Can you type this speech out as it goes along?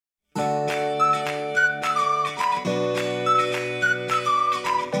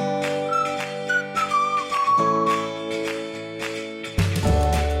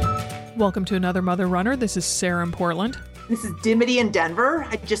Welcome to another Mother Runner. This is Sarah in Portland. This is Dimity in Denver.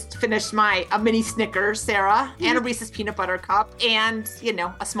 I just finished a mini Snickers, Sarah, and a Reese's peanut butter cup, and,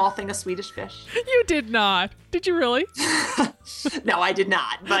 a small thing of Swedish fish. You did not. Did you really? No, I did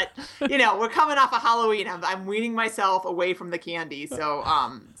not. But, we're coming off of Halloween. I'm weaning myself away from the candy. So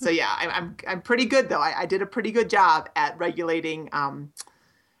yeah, I'm pretty good, though. I did a pretty good job at regulating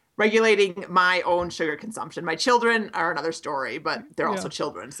my own sugar consumption. My children are another story, but they're also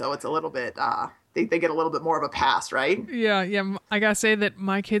children. So it's a little bit, they get a little bit more of a pass, right? Yeah. I gotta say that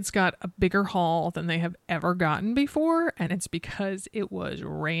my kids got a bigger haul than they have ever gotten before. And it's because it was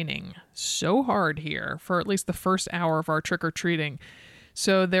raining so hard here for at least the first hour of our trick-or-treating.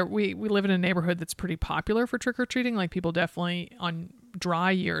 So we live in a neighborhood that's pretty popular for trick-or-treating. Like, people definitely on dry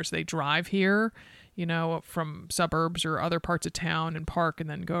years, they drive here, from suburbs or other parts of town and park and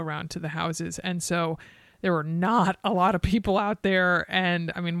then go around to the houses. And so there were not a lot of people out there.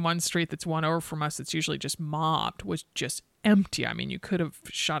 And I mean, one street that's one over from us that's usually just mobbed was just empty. I mean, you could have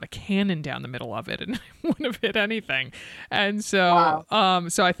shot a cannon down the middle of it and it wouldn't have hit anything. And so,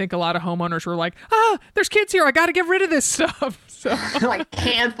 so I think a lot of homeowners were like, there's kids here. I got to get rid of this stuff. So like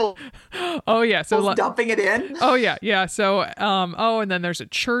handful. Oh yeah. So dumping it in. Oh yeah. Yeah. So, and then there's a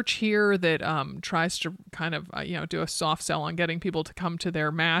church here that, tries to kind of, do a soft sell on getting people to come to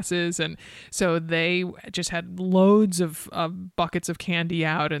their masses. And so they just had loads of buckets of candy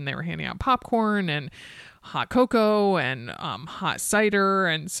out, and they were handing out popcorn and hot cocoa and hot cider.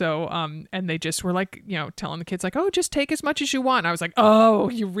 And so and they just were like, telling the kids like, oh, just take as much as you want. And I was like, oh,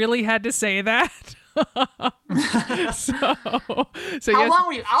 you really had to say that? so how long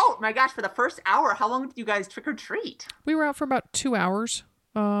were you out? My gosh, for the first hour, how long did you guys trick or treat? We were out for about 2 hours.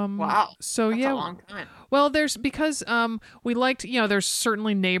 Wow. So that's yeah, a long time. Well, because we liked, there's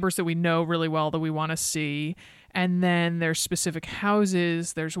certainly neighbors that we know really well that we want to see. And then there's specific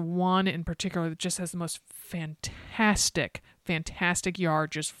houses. There's one in particular that just has the most fantastic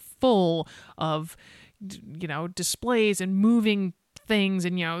yard, just full of, displays and moving things.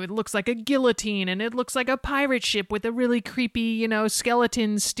 And, it looks like a guillotine, and it looks like a pirate ship with a really creepy,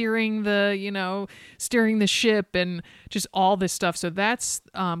 skeleton steering the ship, and just all this stuff. So that's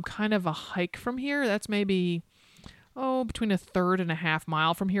kind of a hike from here. That's maybe between a third and a half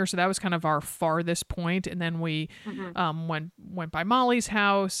mile from here. So that was kind of our farthest point. And then we went by Molly's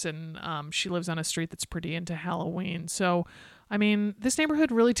house, and she lives on a street that's pretty into Halloween. So, I mean, this neighborhood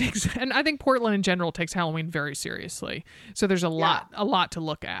really takes, and I think Portland in general takes Halloween very seriously. So there's a lot to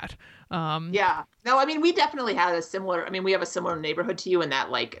look at. Yeah. No, I mean, we definitely had we have a similar neighborhood to you in that,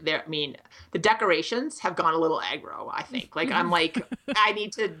 the decorations have gone a little aggro, I think. Like, I'm like, I'm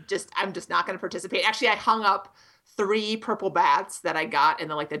just not going to participate. Actually, I hung up 3 purple bats that I got in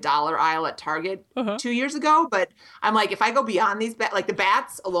the dollar aisle at Target 2 years ago. But I'm like, if I go beyond these the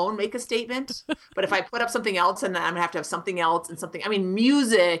bats alone make a statement, but if I put up something else, and then I'm gonna have to have something else and something,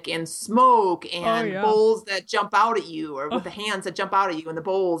 music and smoke and bowls that jump out at you, or with the hands that jump out at you in the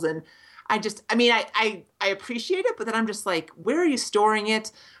bowls. And I appreciate it, but then I'm just like, where are you storing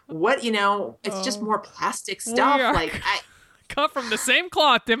it? What, it's just more plastic stuff. Cut from the same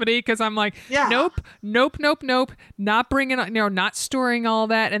cloth, Dimity, because I'm like, nope, not bringing, not storing all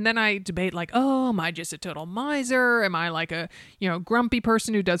that. And then I debate am I just a total miser? Am I like a, grumpy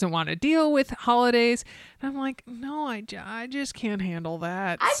person who doesn't want to deal with holidays? And I'm like, no, I just can't handle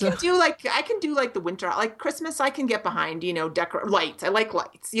that. I can do the winter, like Christmas, I can get behind, lights. I like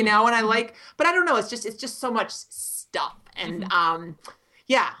lights, and I like, but I don't know. It's just so much stuff. And,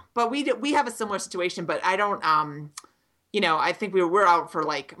 but we have a similar situation, but I don't, I think we're out for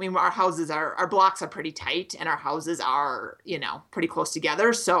our houses our blocks are pretty tight, and our houses are, pretty close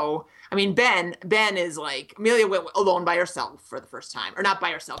together. So, Ben is like, Amelia went alone by herself for the first time, or not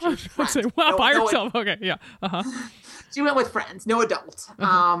by herself. She was with friends. By herself. Okay. Yeah. She went with friends, no adult.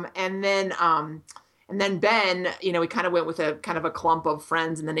 And then Ben, we kind of went with a kind of a clump of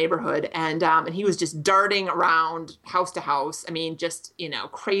friends in the neighborhood, and he was just darting around house to house. Just,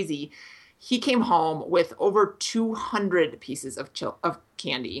 crazy. He came home with over 200 pieces of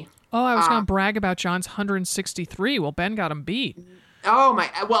candy. Oh, I was going to brag about John's 163. Well, Ben got him beat. Oh my!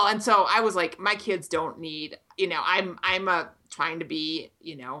 Well, and so I was like, my kids don't need. I'm trying to be,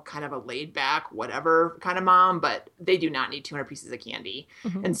 kind of a laid back, whatever kind of mom, but they do not need 200 pieces of candy.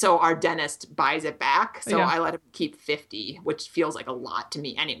 Mm-hmm. And so our dentist buys it back. So I let him keep 50, which feels like a lot to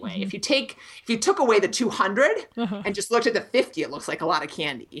me anyway. Mm-hmm. If you took away the 200 and just looked at the 50, it looks like a lot of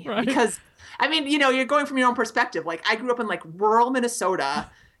candy. Right. Because, you're going from your own perspective. Like, I grew up in rural Minnesota,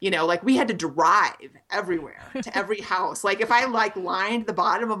 like we had to drive everywhere to every house. Like if I like lined the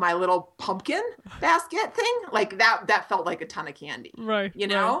bottom of my little pumpkin basket thing, like that felt like a ton of candy, Right.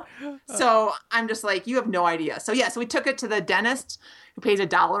 So I'm just like, you have no idea. So yeah, so we took it to the dentist who pays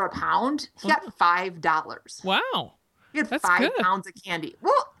 $1 a pound. He got $5. Wow. He had That's 5 good. pounds of candy.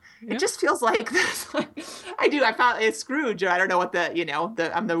 Well, it just feels like this. I found it's Scrooge, or I don't know what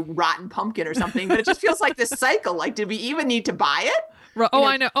I'm the rotten pumpkin or something, but it just feels like this cycle. Like, did we even need to buy it?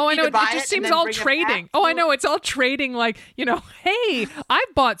 I know. It just seems all trading. I know. It's all trading. Like, hey, I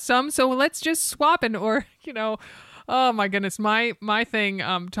bought some, so let's just swap oh my goodness. My thing,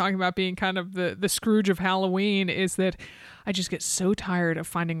 talking about being kind of the Scrooge of Halloween is that I just get so tired of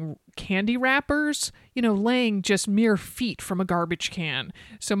finding candy wrappers, laying just mere feet from a garbage can.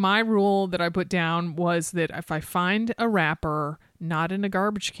 So my rule that I put down was that if I find a wrapper not in a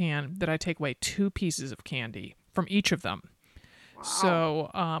garbage can, that I take away 2 pieces of candy from each of them. Wow.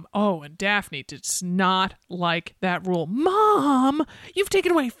 So, and Daphne does not like that rule. Mom, you've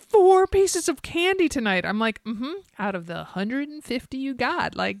taken away 4 pieces of candy tonight. I'm like, out of the 150 you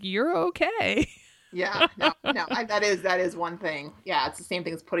got, like, you're okay. Yeah, no, that is one thing. Yeah, it's the same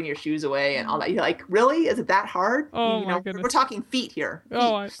thing as putting your shoes away and all that. You're like, really? Is it that hard? Oh, my goodness. We're talking feet here. Feet.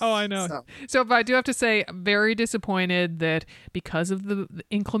 I know. So if I do have to say, I'm very disappointed that because of the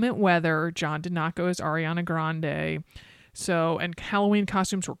inclement weather, John did not go as Ariana Grande. So, and Halloween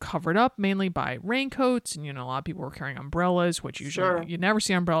costumes were covered up mainly by raincoats, and a lot of people were carrying umbrellas, which usually you never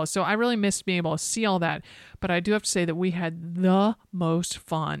see umbrellas. So I really missed being able to see all that. But I do have to say that we had the most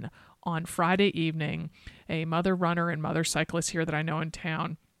fun on Friday evening. A mother runner and mother cyclist here that I know in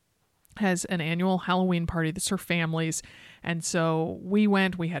town has an annual Halloween party that's her family's. And so we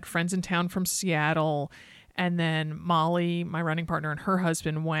had friends in town from Seattle. And then Molly, my running partner, and her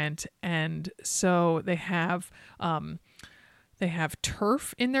husband went. And so they have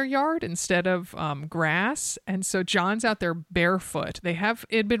turf in their yard instead of grass. And so John's out there barefoot. It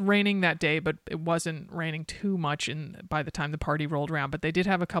had been raining that day, but it wasn't raining too much by the time the party rolled around. But they did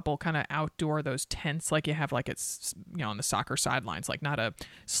have a couple kind of outdoor, those tents like you have like it's, on the soccer sidelines, like not a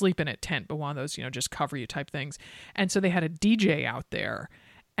sleep in it tent, but one of those, just cover you type things. And so they had a DJ out there.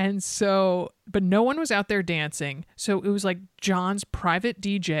 And so, but no one was out there dancing. So it was like John's private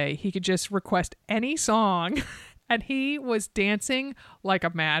DJ. He could just request any song and he was dancing like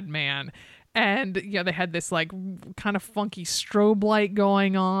a madman. And, they had this like kind of funky strobe light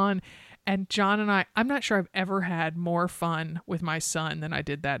going on. And John and I'm not sure I've ever had more fun with my son than I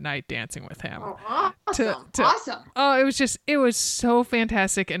did that night dancing with him. Oh, awesome. Oh, it was so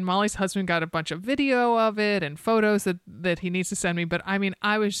fantastic. And Molly's husband got a bunch of video of it and photos that he needs to send me. But I mean,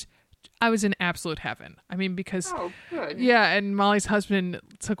 I was in absolute heaven. I mean, because, good. Yeah. And Molly's husband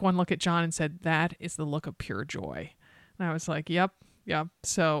took one look at John and said, "That is the look of pure joy." And I was like, yep. Yeah,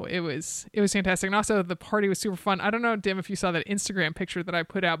 so it was fantastic. And also the party was super fun. I don't know, Dim, if you saw that Instagram picture that I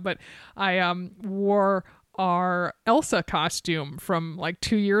put out, but I wore our Elsa costume from like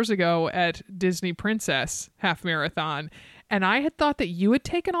 2 years ago at Disney Princess Half Marathon. And I had thought that you had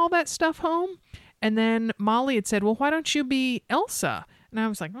taken all that stuff home. And then Molly had said, well, why don't you be Elsa? And I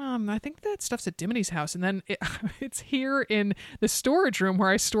was like, I think that stuff's at Dimity's house. And then it's here in the storage room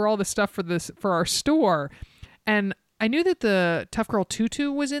where I store all the stuff for our store. And I knew that the Tough Girl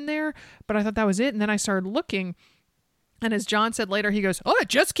Tutu was in there, but I thought that was it. And then I started looking. And as John said later, he goes, "Oh, it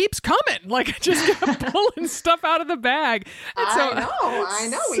just keeps coming." Like, I just kept pulling stuff out of the bag. And so, I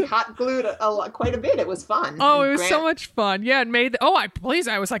know. We hot glued quite a bit. It was fun. Oh, it was so much fun. Yeah, and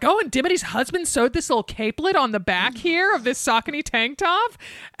I was like, and Dimity's husband sewed this little capelet on the back here of this Saucony tank top.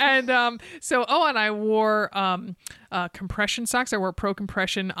 And and I wore compression socks. I wore Pro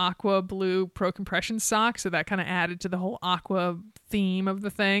Compression Aqua Blue Pro Compression socks. So that kind of added to the whole aqua theme of the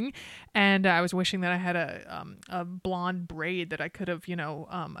thing. And I was wishing that I had a blonde braid that I could have,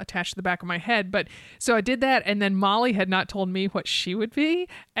 attached to the back of my head. But so I did that. And then Molly had not told me what she would be.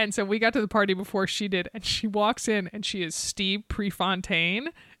 And so we got to the party before she did. And she walks in and she is Steve Prefontaine.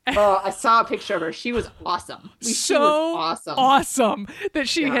 Oh, I saw a picture of her. She was awesome. She was awesome that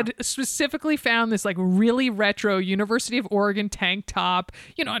she had specifically found this like really retro University of Oregon tank top,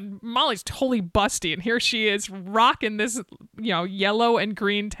 and Molly's totally busty. And here she is rocking this, yellow and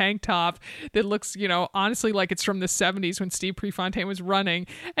green tank top that looks, honestly like it's from the 70s when Steve Prefontaine was running.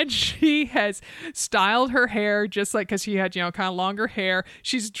 And she has styled her hair just like, cause she had, kind of longer hair.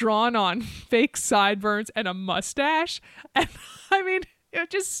 She's drawn on fake sideburns and a mustache. And I mean,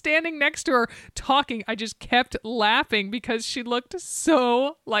 just standing next to her talking, I just kept laughing because she looked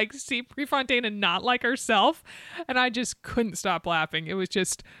so like Steve Prefontaine and not like herself. And I just couldn't stop laughing. It was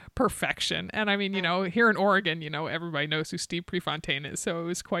just perfection. And I mean, here in Oregon, everybody knows who Steve Prefontaine is. So it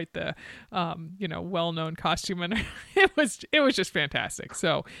was quite the, well-known costume. And it was just fantastic.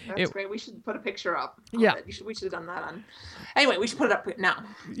 So that's great. We should put a picture up. Yeah. We should have done that on. Anyway, we should put it up now.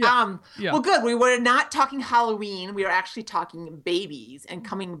 Yeah. Well, good. We were not talking Halloween. We were actually talking babies and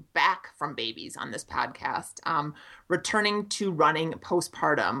coming back from babies on this podcast. Returning to running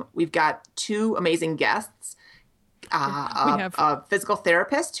postpartum. We've got two amazing guests. A physical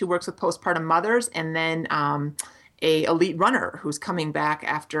therapist who works with postpartum mothers, and then a elite runner who's coming back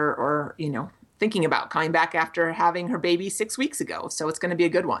after, or thinking about coming back after having her baby 6 weeks ago. So it's going to be a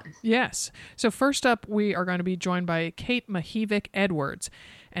good one. Yes. So first up, we are going to be joined by Kate Mahevic Edwards.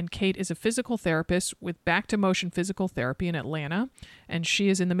 And Kate is a physical therapist with Back to Motion Physical Therapy in Atlanta. And she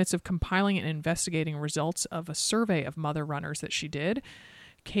is in the midst of compiling and investigating results of a survey of mother runners that she did.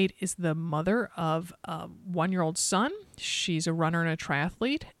 Kate is the mother of a 1-year-old son. She's a runner and a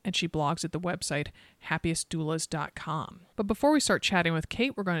triathlete, and she blogs at the website happiestdoulas.com. But before we start chatting with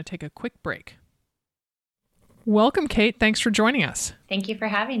Kate, we're going to take a quick break. Welcome, Kate. Thanks for joining us. Thank you for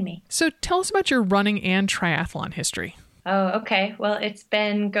having me. So tell us about your running and triathlon history. Oh, okay. Well, it's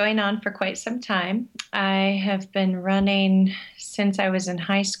been going on for quite some time. I have been running since I was in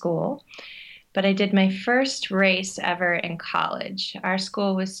high school, but I did my first race ever in college. Our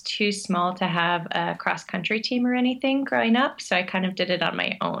school was too small to have a cross-country team or anything growing up, so I kind of did it on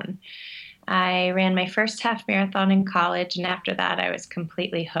my own. I ran my first half marathon in college, and after that, I was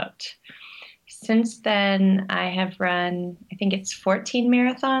completely hooked. Since then, I have run, I think it's 14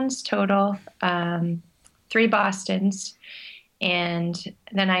 marathons total, 3 Bostons, and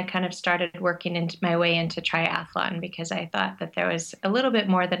then I kind of started working my way into triathlon because I thought that there was a little bit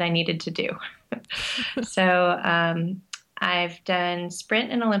more that I needed to do. So I've done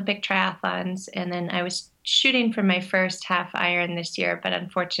sprint and Olympic triathlons, and then I was shooting for my first half Iron this year, but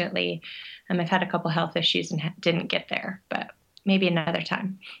unfortunately I've had a couple health issues and didn't get there, but maybe another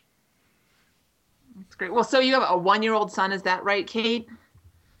time. That's great. Well, so you have a 1-year-old son, is that right, Kate?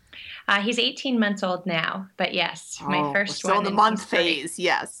 He's 18 months old now, but yes, my first one. So the month phase,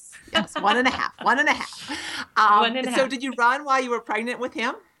 yes. Yes, 1.5. 1.5. 1.5. So did you run while you were pregnant with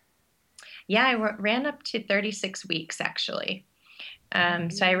him? Yeah, I ran up to 36 weeks, actually.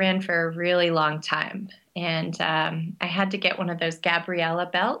 So I ran for a really long time. And I had to get one of those Gabriella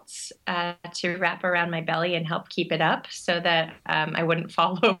belts to wrap around my belly and help keep it up so that I wouldn't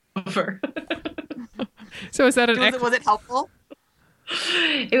fall over. So is that was it helpful?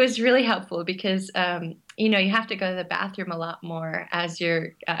 It was really helpful because, you have to go to the bathroom a lot more as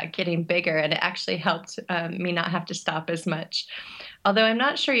you're getting bigger, and it actually helped me not have to stop as much. Although I'm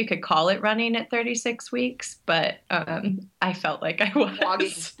not sure you could call it running at 36 weeks, but I felt like I was.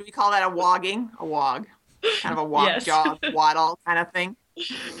 Wogging. Do we call that a wogging? A wog. Kind of a walk, Yes. jog, waddle kind of thing.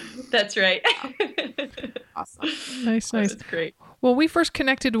 That's right. Awesome. Nice. That's great. Well, we first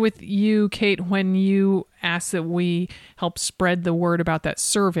connected with you, Kate, when you asked that we help spread the word about that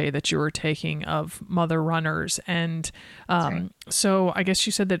survey that you were taking of mother runners. And right. So I guess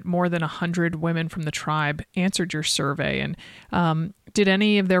you said that more than 100 women from the tribe answered your survey. And did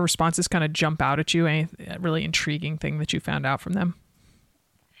any of their responses kind of jump out at you? Any really intriguing thing that you found out from them?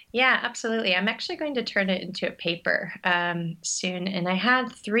 Yeah, absolutely. I'm actually going to turn it into a paper soon. And I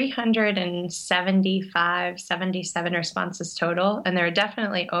had 77 responses total. And there are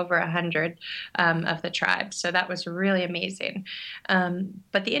definitely over 100 of the tribe. So that was really amazing.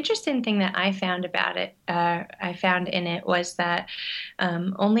 But the interesting thing that I found about it, I found in it was that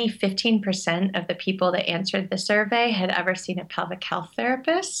only 15% of the people that answered the survey had ever seen a pelvic health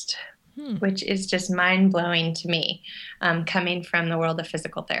therapist. Which is just mind-blowing to me, coming from the world of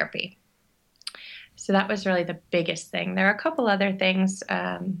physical therapy. So that was really the biggest thing. There are a couple other things.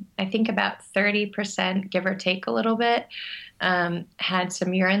 I think about 30%, give or take a little bit, had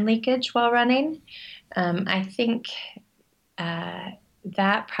some urine leakage while running. I think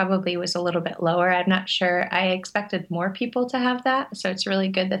that probably was a little bit lower. I'm not sure. I expected more people to have that, so it's really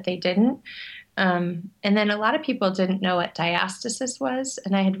good that they didn't. And then a lot of people didn't know what diastasis was,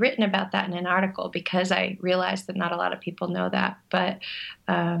 and I had written about that in an article because I realized that not a lot of people know that. But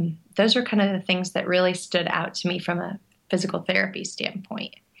those are kind of the things that really stood out to me from a physical therapy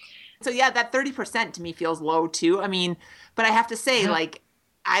standpoint. So yeah, that 30% to me feels low too. I mean, but I have to say, like,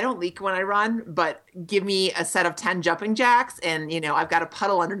 I don't leak when I run, but give me a set of 10 jumping jacks and, I've got a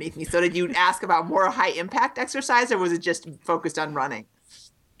puddle underneath me. So did you ask about more high impact exercise, or was it just focused on running?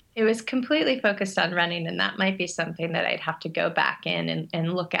 It was completely focused on running, and that might be something that I'd have to go back in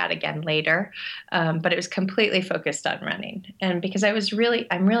and look at again later. But it was completely focused on running. And because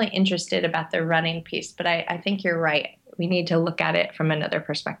I'm really interested about the running piece, but I think you're right. we need to look at it from another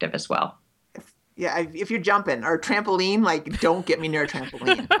perspective as well. Yeah, if you're jumping or trampoline, like don't get me near a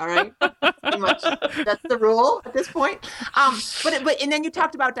trampoline. All right, pretty much that's the rule at this point. But and then you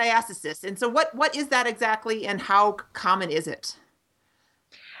talked about diastasis, and so what is that exactly, and how common is it?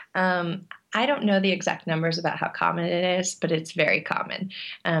 I don't know the exact numbers about how common it is, but it's very common.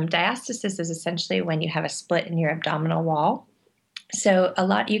 Diastasis is essentially when you have a split in your abdominal wall. So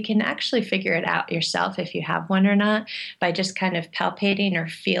you can actually figure it out yourself if you have one or not by just kind of palpating or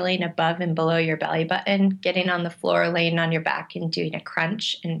feeling above and below your belly button, getting on the floor, laying on your back and doing a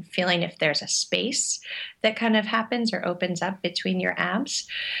crunch and feeling if there's a space that kind of happens or opens up between your abs.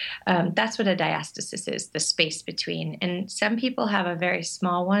 That's what a diastasis is, the space between. And some people have a very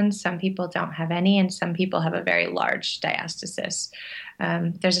small one, some people don't have any, and some people have a very large diastasis.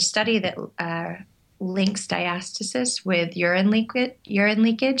 There's a study that links diastasis with urine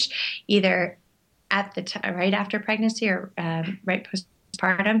leakage, either at the right after pregnancy or right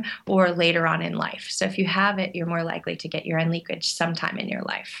postpartum or later on in life. So if you have it, you're more likely to get urine leakage sometime in your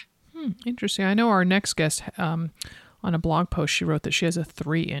life. Interesting. I know our next guest on a blog post, she wrote that she has a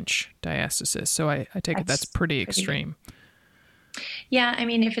 3-inch diastasis. So I take it that's pretty extreme. Yeah, I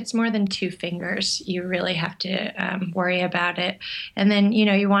mean, if it's more than 2 fingers, you really have to worry about it. And then,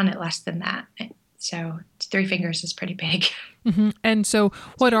 you want it less than that. So 3 fingers is pretty big. Mm-hmm. And so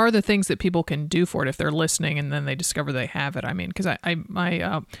what are the things that people can do for it if they're listening and then they discover they have it? I mean, because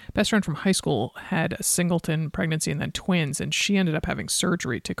my best friend from high school had a singleton pregnancy and then twins, and she ended up having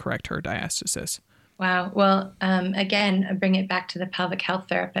surgery to correct her diastasis. Wow. Well, again, bring it back to the pelvic health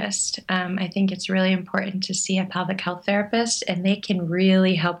therapist. I think it's really important to see a pelvic health therapist, and they can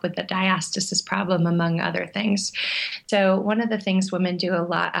really help with the diastasis problem, among other things. So one of the things women do a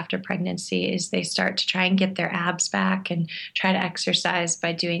lot after pregnancy is they start to try and get their abs back and try to exercise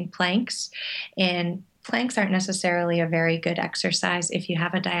by doing planks. And planks aren't necessarily a very good exercise if you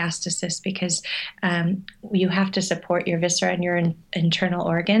have a diastasis because you have to support your viscera and your internal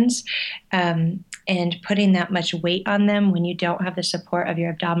organs. And putting that much weight on them when you don't have the support of your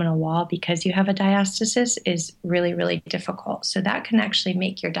abdominal wall because you have a diastasis is really, really difficult. So that can actually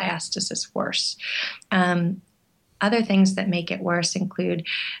make your diastasis worse. Other things that make it worse include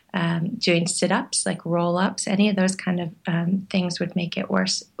doing sit-ups, like roll-ups. Any of those kind of things would make it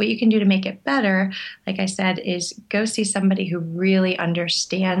worse. What you can do to make it better, like I said, is go see somebody who really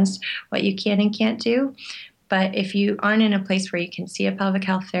understands what you can and can't do. But if you aren't in a place where you can see a pelvic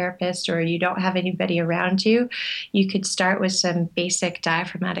health therapist or you don't have anybody around you, you could start with some basic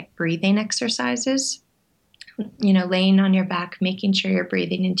diaphragmatic breathing exercises. Laying on your back, making sure you're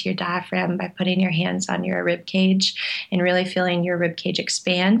breathing into your diaphragm by putting your hands on your rib cage and really feeling your rib cage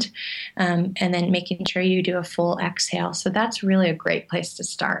expand, and then making sure you do a full exhale. So that's really a great place to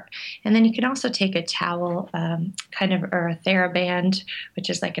start. And then you can also take a towel, or a TheraBand, which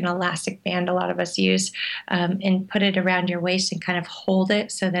is like an elastic band a lot of us use, and put it around your waist and kind of hold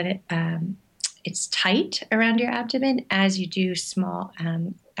it so that it's tight around your abdomen as you do small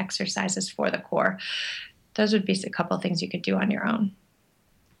exercises for the core. Those would be a couple of things you could do on your own.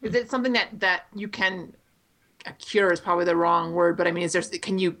 Is it something that you can cure is probably the wrong word, but I mean,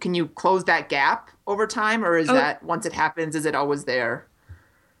 can you close that gap over time, or is that once it happens, is it always there?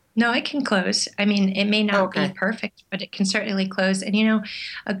 No, it can close. I mean, it may not be perfect, but it can certainly close. And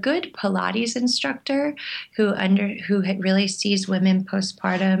a good Pilates instructor who really sees women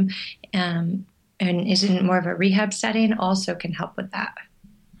postpartum and is in more of a rehab setting also can help with that.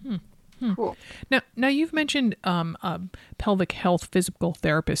 Cool. Now you've mentioned a pelvic health physical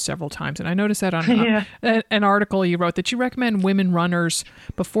therapist several times, and I noticed that on an article you wrote that you recommend women runners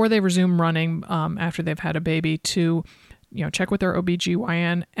before they resume running after they've had a baby to check with their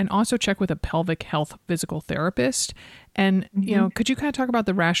OBGYN and also check with a pelvic health physical therapist. And could you kind of talk about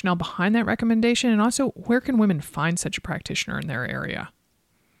the rationale behind that recommendation, and also where can women find such a practitioner in their area?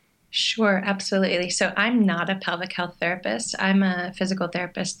 Sure, absolutely. So I'm not a pelvic health therapist. I'm a physical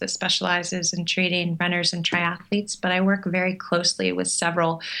therapist that specializes in treating runners and triathletes, but I work very closely with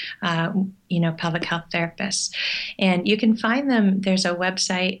several, pelvic health therapists. And you can find them. There's a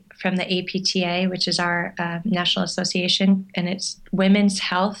website from the APTA, which is our national association, and it's Women's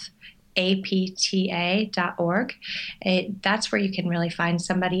Health apta.org. That's where you can really find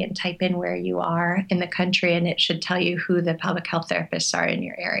somebody and type in where you are in the country, and it should tell you who the pelvic health therapists are in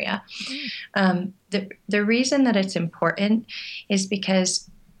your area. The reason that it's important is because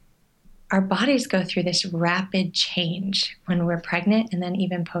our bodies go through this rapid change when we're pregnant and then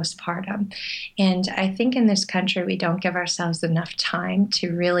even postpartum. And I think in this country, we don't give ourselves enough time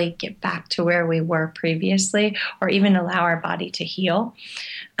to really get back to where we were previously or even allow our body to heal.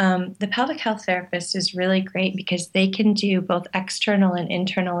 The pelvic health therapist is really great because they can do both external and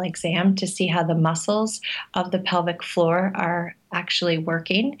internal exam to see how the muscles of the pelvic floor are actually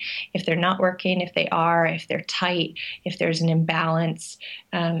working. If they're not working, if they are, if they're tight, if there's an imbalance.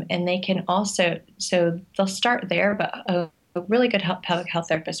 And they can also, so they'll start there, but a really good pelvic health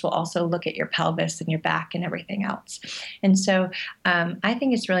therapist will also look at your pelvis and your back and everything else. And so I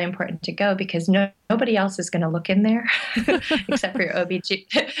think it's really important to go because nobody else is going to look in there except for your OBG.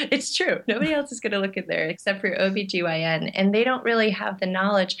 It's true. Nobody else is going to look in there except for your OBGYN. And they don't really have the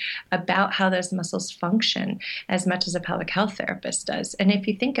knowledge about how those muscles function as much as a pelvic health therapist does. And if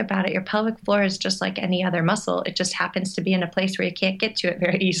you think about it, your pelvic floor is just like any other muscle. It just happens to be in a place where you can't get to it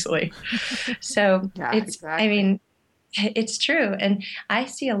very easily. So exactly. I mean, it's true. And I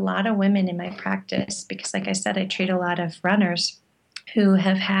see a lot of women in my practice because, like I said, I treat a lot of runners who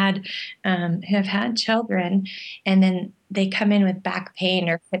have had children, and then they come in with back pain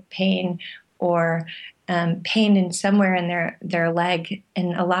or hip pain or pain in somewhere in their leg.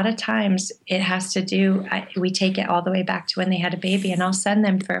 And a lot of times it has to do, we take it all the way back to when they had a baby, and I'll send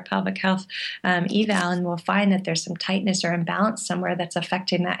them for a pelvic health eval, and we'll find that there's some tightness or imbalance somewhere that's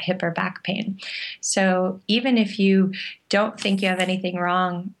affecting that hip or back pain. So even if you don't think you have anything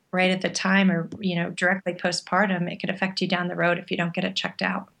wrong right at the time or, directly postpartum, it could affect you down the road if you don't get it checked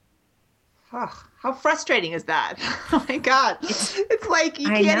out. Oh, how frustrating is that? Oh my God. It's like you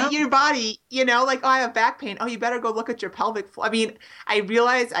can't eat your body, like, oh, I have back pain. Oh, you better go look at your pelvic floor. I mean, I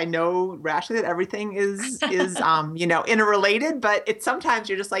know rationally that everything is interrelated, but it's sometimes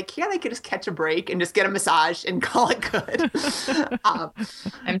you're just like, can't I just catch a break and just get a massage and call it good?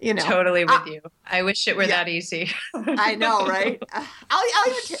 I'm totally with you. I wish it were that easy. I know, right? I'll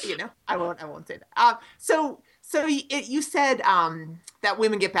even I won't say that. So you said that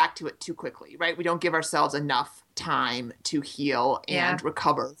women get back to it too quickly, right? We don't give ourselves enough time to heal and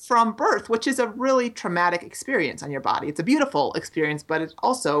recover from birth, which is a really traumatic experience on your body. It's a beautiful experience, but it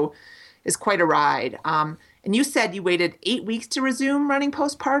also is quite a ride. And you said you waited 8 weeks to resume running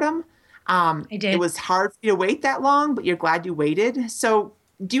postpartum. I did. It was hard for you to wait that long, but you're glad you waited. So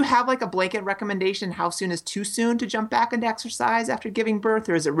do you have like a blanket recommendation? How soon is too soon to jump back into exercise after giving birth,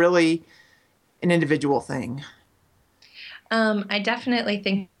 or is it really an individual thing? I definitely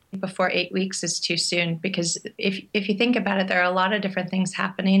think before 8 weeks is too soon because if you think about it, there are a lot of different things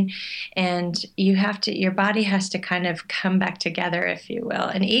happening, and your body has to kind of come back together, if you will.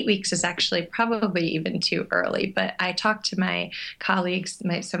 And 8 weeks is actually probably even too early. But I talked to my colleagues,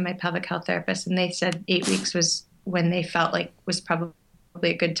 some of my pelvic health therapists, and they said 8 weeks was when they felt like was probably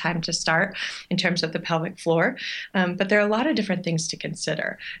a good time to start in terms of the pelvic floor. But there are a lot of different things to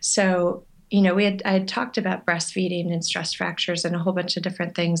consider. So I had talked about breastfeeding and stress fractures and a whole bunch of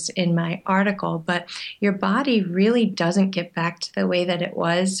different things in my article, but your body really doesn't get back to the way that it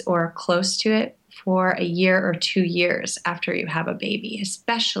was or close to it for a year or 2 years after you have a baby,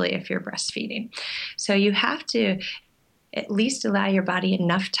 especially if you're breastfeeding. So you have to at least allow your body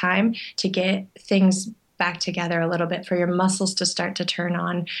enough time to get things back together a little bit, for your muscles to start to turn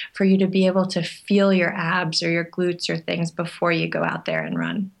on, for you to be able to feel your abs or your glutes or things before you go out there and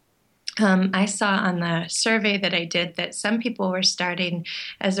run. I saw on the survey that I did that some people were starting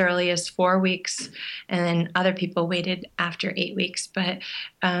as early as 4 weeks, and then other people waited after 8 weeks. But,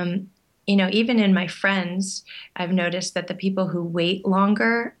 even in my friends, I've noticed that the people who wait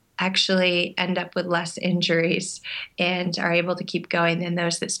longer actually end up with less injuries and are able to keep going than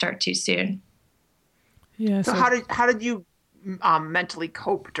those that start too soon. Yeah. So how did you mentally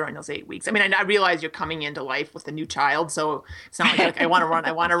cope during those 8 weeks? I mean, I realize you're coming into life with a new child, so it's not like I want to run,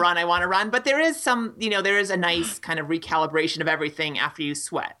 I want to run, I want to run. But there is some, there is a nice kind of recalibration of everything after you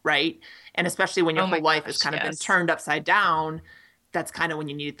sweat, right? And especially when your whole life has kind of been turned upside down, that's kind of when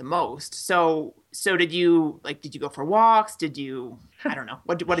you need it the most. So did you go for walks? I don't know.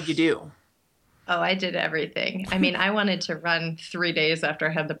 What did you do? Oh, I did everything. I mean, I wanted to run 3 days after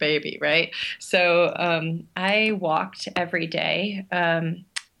I had the baby, right? So I walked every day.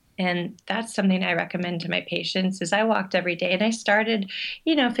 And that's something I recommend to my patients is I walked every day, and I started,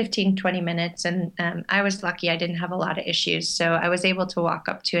 15, 20 minutes. And I was lucky I didn't have a lot of issues. So I was able to walk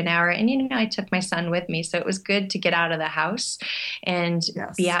up to an hour, and, I took my son with me. So it was good to get out of the house and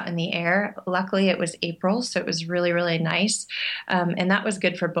be out in the air. Luckily it was April, so it was really, really nice. And that was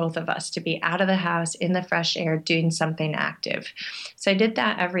good for both of us to be out of the house in the fresh air, doing something active. So I did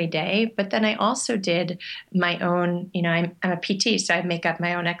that every day, but then I also did my own, I'm a PT, so I make up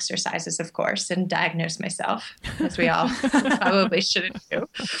my own exercise exercises, of course, and diagnose myself, as we all probably shouldn't do.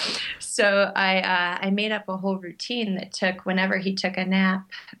 So I made up a whole routine that took whenever he took a nap,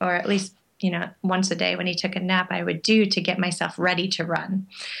 or at least once a day when he took a nap, I would do to get myself ready to run.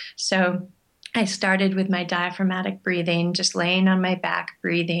 So I started with my diaphragmatic breathing, just laying on my back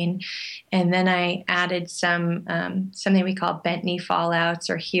breathing. And then I added something we call bent knee fallouts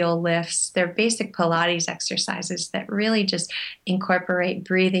or heel lifts. They're basic Pilates exercises that really just incorporate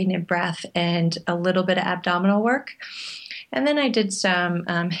breathing and breath and a little bit of abdominal work. And then I did some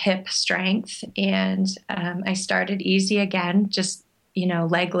hip strength, and I started easy again, just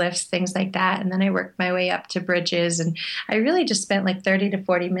leg lifts, things like that. And then I worked my way up to bridges. And I really just spent like 30 to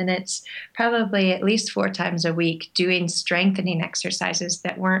 40 minutes, probably at least 4 times a week, doing strengthening exercises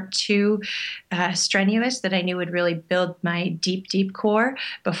that weren't too strenuous, that I knew would really build my deep, deep core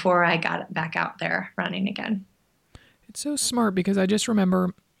before I got back out there running again. It's so smart, because I just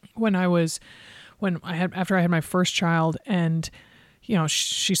remember after I had my first child, and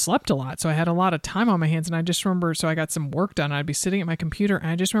she slept a lot. So I had a lot of time on my hands, and I just remember, so I got some work done. I'd be sitting at my computer,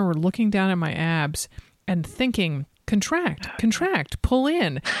 and I just remember looking down at my abs and thinking, contract, pull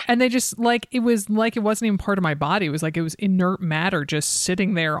in. And they just it wasn't even part of my body. It was like it was inert matter just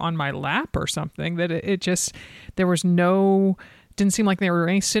sitting there on my lap or something, that it just, didn't seem like there were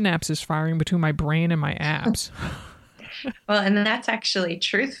any synapses firing between my brain and my abs. Well, and that's actually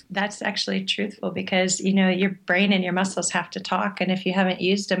truthful, because, your brain and your muscles have to talk. And if you haven't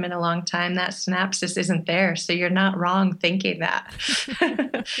used them in a long time, that synapsis isn't there. So you're not wrong thinking that.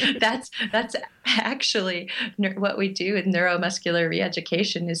 That's actually what we do in neuromuscular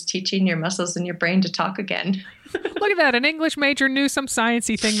reeducation, is teaching your muscles and your brain to talk again. Look at that. An English major knew some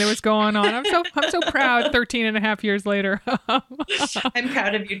sciencey thing that was going on. I'm so proud 13 and a half years later. I'm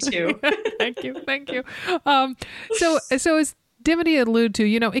proud of you too. Thank you. So as Dimity alluded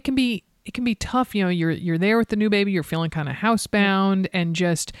to, it can be tough. You're there with the new baby, you're feeling kind of housebound, and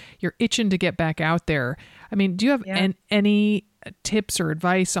just you're itching to get back out there. I mean, do you have any tips or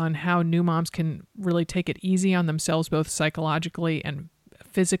advice on how new moms can really take it easy on themselves, both psychologically and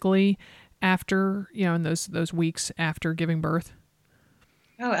physically, after, in those weeks after giving birth?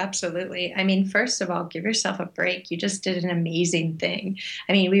 Oh, absolutely. I mean, first of all, give yourself a break. You just did an amazing thing.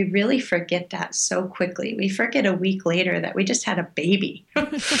 I mean, we really forget that so quickly. We forget a week later that we just had a baby.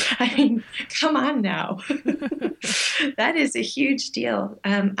 I mean, come on now. That is a huge deal.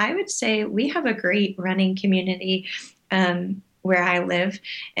 I would say we have a great running community where I live,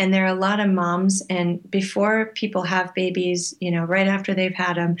 and there are a lot of moms. And before people have babies, right after they've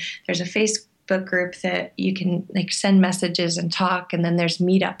had them, there's a Facebook group that you can send messages and talk. And then there's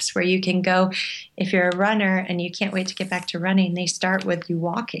meetups where you can go. If you're a runner and you can't wait to get back to running, they start with you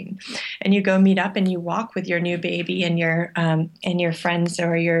walking, and you go meet up and you walk with your new baby and your friends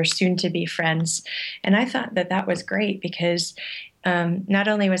or your soon to be friends. And I thought that was great, because not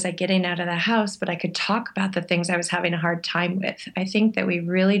only was I getting out of the house, but I could talk about the things I was having a hard time with. I think that we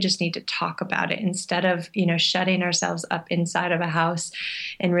really just need to talk about it, instead of, shutting ourselves up inside of a house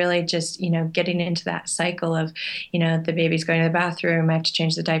and really just, getting into that cycle of, the baby's going to the bathroom, I have to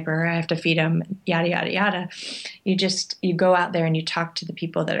change the diaper, I have to feed him, yada, yada, yada. You go out there and you talk to the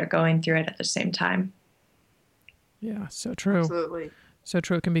people that are going through it at the same time. Yeah, so true. Absolutely. So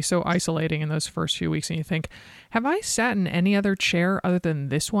true. It can be so isolating in those first few weeks, and you think, have I sat in any other chair other than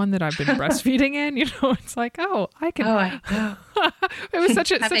this one that I've been breastfeeding in? It's like, I can. Oh, I know. It was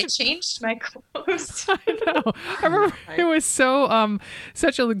such a. Have I changed my clothes? I know. I remember it was so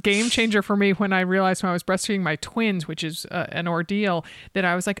such a game changer for me when I realized, when I was breastfeeding my twins, which is an ordeal, that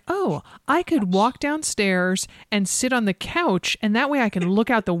I was like, I could walk downstairs and sit on the couch, and that way I can look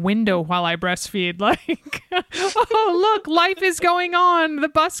out the window while I breastfeed. Like, look, life is going on. The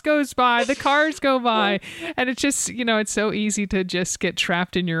bus goes by, the cars go by, and it's just, it's so easy to just get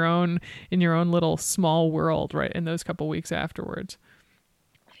trapped in your own little small world, right, in those couple weeks afterwards.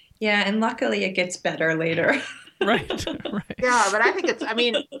 Yeah, and luckily it gets better later. Right. Yeah, but I think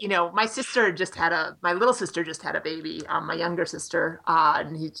my little sister just had a baby, my younger sister,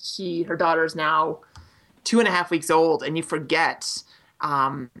 and her daughter's now 2.5 weeks old, and you forget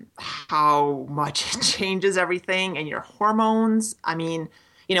how much it changes everything and your hormones. I mean,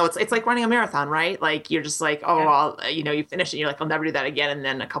 it's like running a marathon, right? Like, you're just like, you finish it, you're like, I'll never do that again. And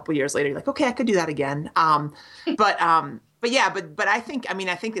then a couple years later, you're like, okay, I could do that again. But I think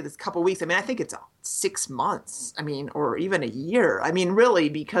that this couple weeks, I think it's 6 months, or even a year. Really,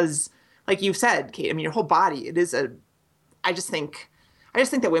 because like you said, Kate, your whole body, I just think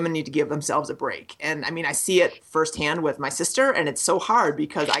that women need to give themselves a break. And I see it firsthand with my sister, and it's so hard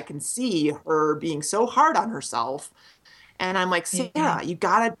because I can see her being so hard on herself. And I'm like, Sarah, Yeah. you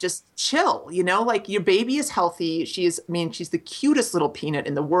gotta just chill, you know, like your baby is healthy. She's the cutest little peanut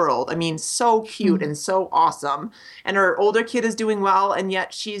in the world. I mean, so cute and so awesome. And her older kid is doing well. And yet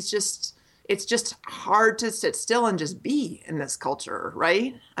it's just hard to sit still and just be in this culture,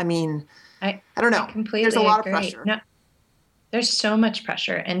 right? I mean, I I don't I know. There's a completely lot of agree. pressure. No, there's so much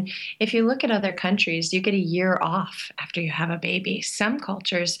pressure. And if you look at other countries, you get a year off after you have a baby. Some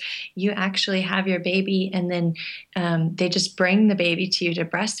cultures, you actually have your baby and then they just bring the baby to you to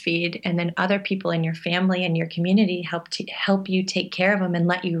breastfeed. And then other people in your family and your community help you take care of them and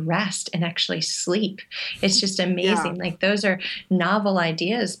let you rest and actually sleep. It's just Yeah. amazing. Like those are novel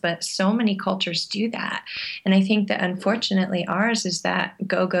ideas, but so many cultures do that. And I think that unfortunately ours is that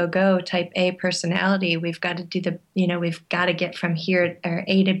go, go, go type A personality. We've got to we've got to get from here or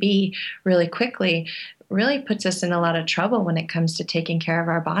A to B really quickly, really puts us in a lot of trouble when it comes to taking care of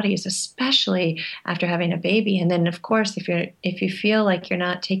our bodies, especially after having a baby. And then of course, if you feel like you're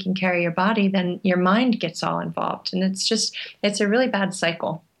not taking care of your body, then your mind gets all involved. And it's a really bad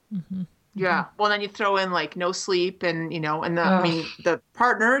cycle. Mm-hmm. Yeah. Well, then you throw in like no sleep and, I Oh, mean, the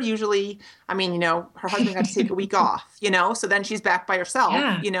partner usually, I mean, her husband got to take a week off, so then she's back by herself,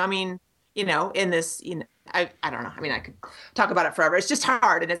 yeah. I mean, in this, I don't know. I mean, I could talk about it forever. It's just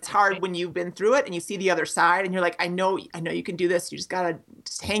hard. And it's hard when you've been through it and you see the other side and you're like, I know you can do this. You just got to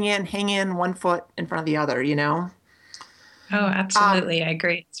just hang in 1 foot in front of the other, Oh, Um, absolutely. I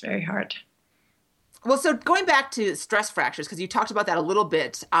agree. It's very hard. well, so going back to stress fractures, because you talked about that a little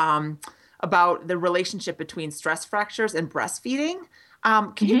bit, about the relationship between stress fractures and breastfeeding.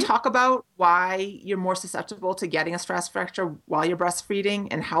 Can you Mhm. talk about why you're more susceptible to getting a stress fracture while you're breastfeeding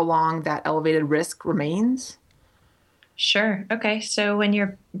and how long that elevated risk remains? Sure. Okay. So when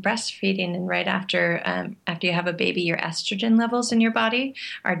you're breastfeeding and right after you have a baby, your estrogen levels in your body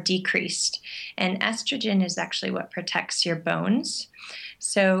are decreased, and estrogen is actually what protects your bones.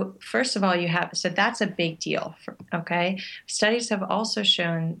 So first of all, so that's a big deal. Okay. Studies have also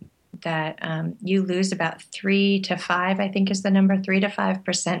shown that you lose about 3 to 5, I think is the number, 3 to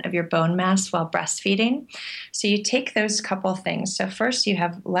 5% of your bone mass while breastfeeding. So you take those couple things. So first, you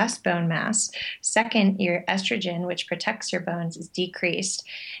have less bone mass. Second, your estrogen, which protects your bones, is decreased.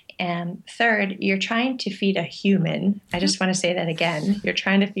 And third, you're trying to feed a human. I just want to say that again. You're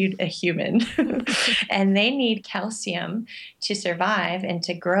trying to feed a human, and they need calcium to survive and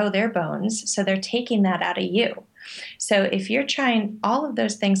to grow their bones. So they're taking that out of you. So if you're trying all of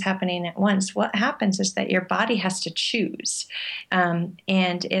those things happening at once, what happens is that your body has to choose. And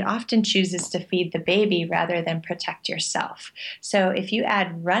it often chooses to feed the baby rather than protect yourself. So if you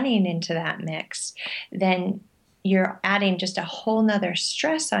add running into that mix, then you're adding just a whole nother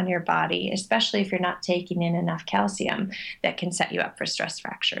stress on your body, especially if you're not taking in enough calcium that can set you up for stress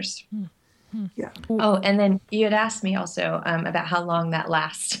fractures. Yeah. Oh, and then you had asked me also about how long that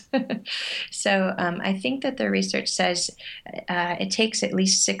lasts. So I think that the research says it takes at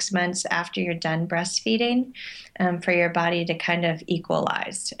least 6 months after you're done breastfeeding for your body to kind of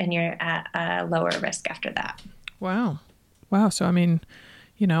equalize, and you're at a lower risk after that. Wow. Wow. So, I mean,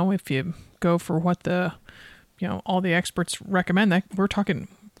 if you go for what all the experts recommend, that we're talking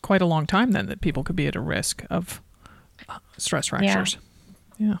quite a long time then that people could be at a risk of stress fractures.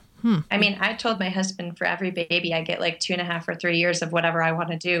 Yeah. I mean, I told my husband for every baby I get like 2.5 or 3 years of whatever I want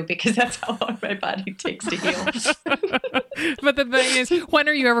to do because that's how long my body takes to heal. But the thing is, when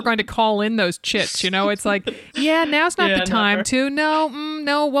are you ever going to call in those chits? It's like, yeah, now's not the time never. to. No,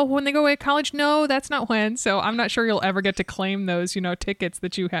 no. Well, when they go away to college, no, that's not when. So I'm not sure you'll ever get to claim those, tickets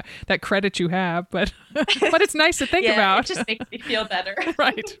that you have, that credit you have. But but it's nice to think about. It just makes me feel better.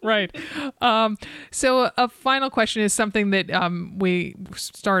 Right. So a final question is something that we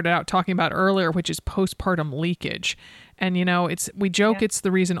started out talking about earlier, which is postpartum leakage. And we joke it's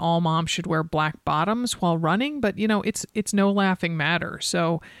the reason all moms should wear black bottoms while running, but it's no laughing matter.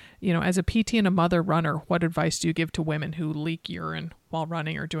 So, as a PT and a mother runner, what advice do you give to women who leak urine while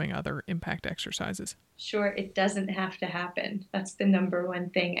running or doing other impact exercises? Sure, it doesn't have to happen. That's the number one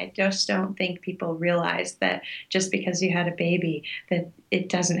thing. I just don't think people realize that just because you had a baby, that it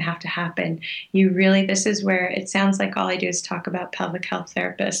doesn't have to happen. This is where it sounds like all I do is talk about pelvic health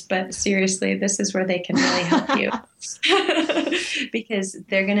therapists, but seriously, this is where they can really help you. Because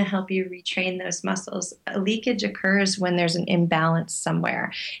they're going to help you retrain those muscles. A leakage occurs when there's an imbalance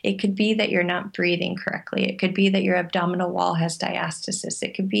somewhere. It could be that you're not breathing correctly. It could be that your abdominal wall has diastasis.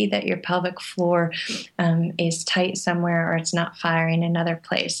 It could be that your pelvic floor is tight somewhere or it's not firing another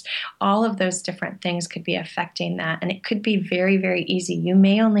place. All of those different things could be affecting that. And it could be very, very easy. You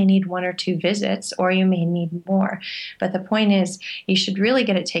may only need 1 or 2 visits, or you may need more. But the point is, you should really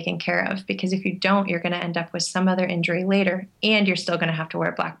get it taken care of, because if you don't, you're going to end up with some other injury later, and you're still going to have to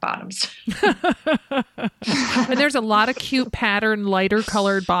wear black bottoms. And there's a lot of cute pattern, lighter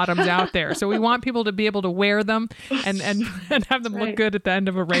colored bottoms out there. So we want people to be able to wear them and have them look good at the end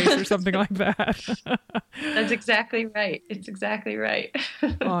of a race or something like that. That's exactly right. It's exactly right.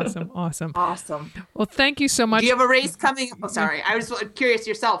 Awesome. Well, thank you so much. Do you have a race coming? Oh, sorry. I was curious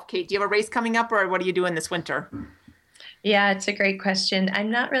yourself, Kate. Do you have a race coming up, or what are you doing this winter? Yeah, it's a great question.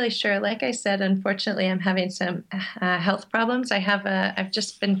 I'm not really sure. Like I said, unfortunately, I'm having some health problems. I've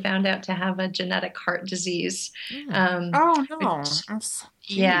just been found out to have a genetic heart disease. Oh no! I'm sorry.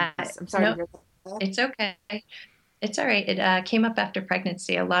 No, it's okay. It's all right. It came up after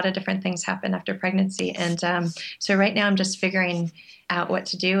pregnancy. A lot of different things happen after pregnancy, and so right now I'm just figuring out what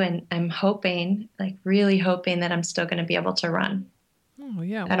to do, and I'm hoping, like really hoping, that I'm still going to be able to run. Oh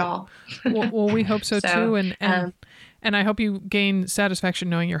yeah, at all. well, we hope so too, and I hope you gain satisfaction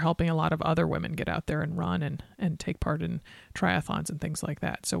knowing you're helping a lot of other women get out there and run and take part in triathlons and things like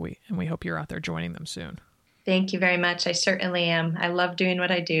that. So we hope you're out there joining them soon. Thank you very much. I certainly am. I love doing what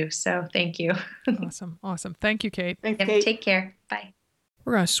I do. So thank you. Awesome. Thank you, Kate. Thanks, Kate. Take care. Bye.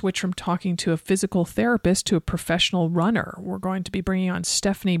 We're going to switch from talking to a physical therapist to a professional runner. We're going to be bringing on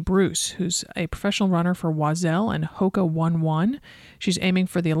Stephanie Bruce, who's a professional runner for Oiselle and Hoka 1-1. She's aiming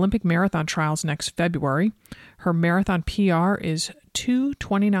for the Olympic marathon trials next February. Her marathon PR is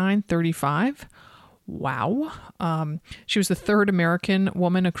 2:29:35. Wow. She was the third American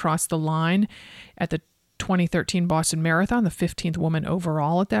woman across the line at the 2013 Boston Marathon, the 15th woman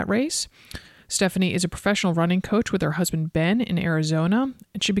overall at that race. Stephanie is a professional running coach with her husband Ben in Arizona,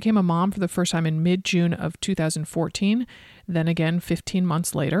 and she became a mom for the first time in mid-June of 2014, then again 15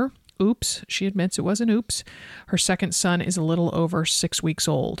 months later. Oops, she admits it was an oops. Her second son is a little over 6 weeks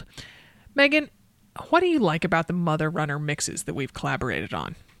old. Megan, what do you like about the Mother Runner mixes that we've collaborated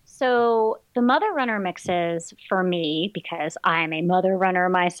on? So the Mother Runner mixes, for me, because I'm a Mother Runner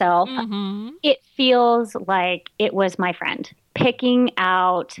myself, it feels like it was my friend picking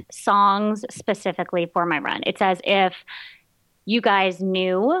out songs specifically for my run. It's as if you guys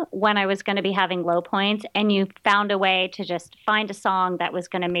knew when I was going to be having low points, and you found a way to just find a song that was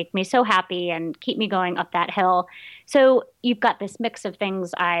going to make me so happy and keep me going up that hill. So you've got this mix of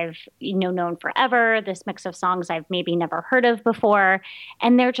things I've known forever, this mix of songs I've maybe never heard of before,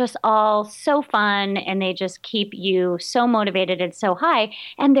 and they're just all so fun, and they just keep you so motivated and so high,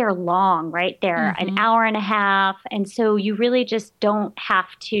 and they're long, right? They're an hour and a half, and so you really just don't have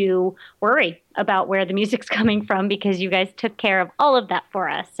to worry about where the music's coming from, because you guys took care of all of that for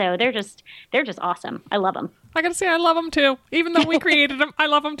us. So they're just awesome. I love them. I gotta say, I love them too. Even though we created them, I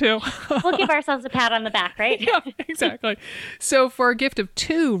love them too. We'll give ourselves a pat on the back, right? Yeah, exactly. So for a gift of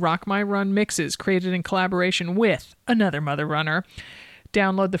 2 Rock My Run mixes created in collaboration with another Mother Runner,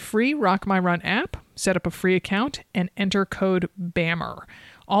 download the free Rock My Run app, set up a free account, and enter code BAMR.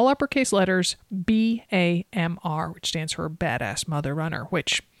 All uppercase letters, BAMR, which stands for Badass Mother Runner,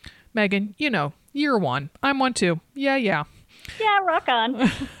 which, Megan, you're one. I'm one too. Yeah. Yeah, rock on.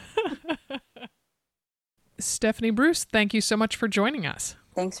 Stephanie Bruce, thank you so much for joining us.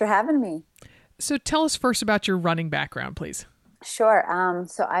 Thanks for having me. So tell us first about your running background, please. Sure.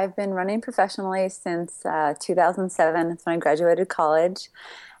 So I've been running professionally since 2007. That's when I graduated college.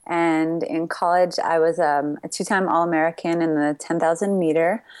 And in college, I was a 2-time All-American in the 10,000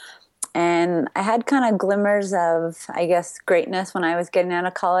 meter. And I had kind of glimmers of, I guess, greatness when I was getting out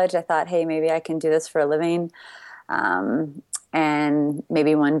of college. I thought, hey, maybe I can do this for a living. And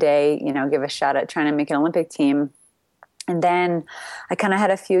maybe one day, give a shot at trying to make an Olympic team. And then I kind of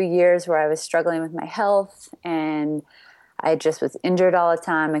had a few years where I was struggling with my health, and I just was injured all the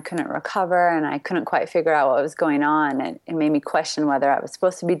time. I couldn't recover, and I couldn't quite figure out what was going on. And it made me question whether I was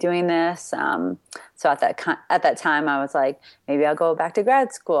supposed to be doing this. So at that time, I was like, maybe I'll go back to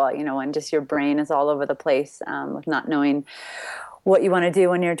grad school, when just your brain is all over the place with not knowing what you want to do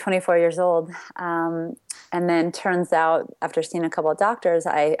when you're 24 years old. And then turns out, after seeing a couple of doctors,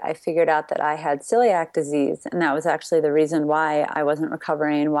 I figured out that I had celiac disease. And that was actually the reason why I wasn't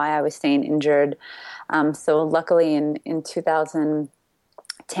recovering, why I was staying injured. So luckily in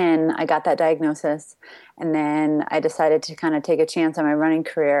 2010, I got that diagnosis. And then I decided to kind of take a chance on my running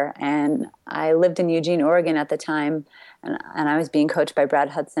career. And I lived in Eugene, Oregon at the time. And I was being coached by Brad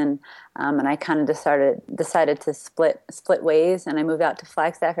Hudson, and I kind of decided to split ways, and I moved out to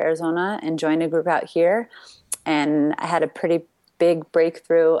Flagstaff, Arizona, and joined a group out here. And I had a pretty big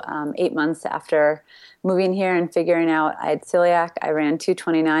breakthrough 8 months after moving here and figuring out I had celiac. I ran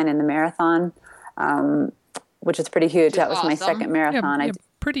 2:29 in the marathon, which is pretty huge. That was awesome. my second marathon. Yeah,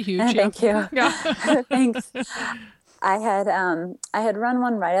 pretty huge. Thank you. Yeah. Thanks. I had run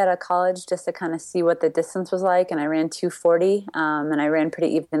one right out of college just to kind of see what the distance was like, and I ran 2:40, and I ran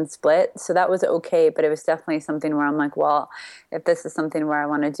pretty even split, so that was okay. But it was definitely something where I'm like, well, if this is something where I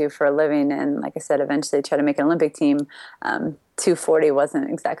want to do for a living, and like I said, eventually try to make an Olympic team, 2:40 wasn't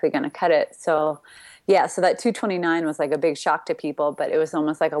exactly going to cut it. So yeah, so that 2:29 was like a big shock to people, but it was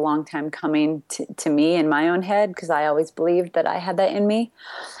almost like a long time coming to me in my own head, because I always believed that I had that in me.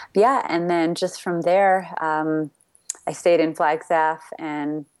 Yeah, and then just from there, I stayed in Flagstaff,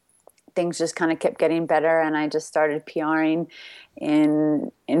 and things just kind of kept getting better, and I just started PRing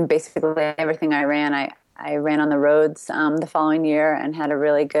in basically everything I ran. I ran on the roads the following year and had a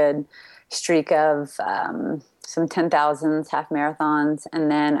really good streak of some 10,000s, half marathons,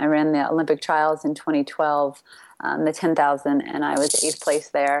 and then I ran the Olympic trials in 2012, the 10,000, and I was 8th place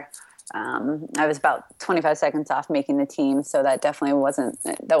there. I was about 25 seconds off making the team, so that definitely wasn't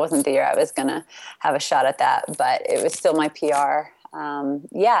the year I was going to have a shot at that, but it was still my PR.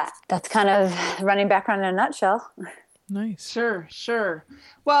 Yeah, that's kind of running background in a nutshell. Nice. Sure.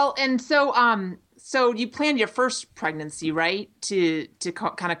 Well, and so you planned your first pregnancy, right? To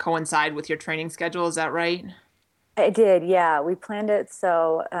kind of coincide with your training schedule. Is that right? I did, yeah. We planned it.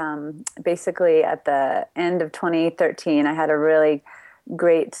 So basically at the end of 2013, I had a really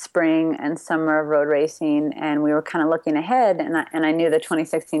great spring and summer of road racing, and we were kind of looking ahead, and I knew the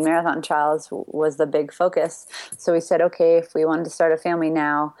 2016 marathon trials was the big focus. So we said, okay, if we wanted to start a family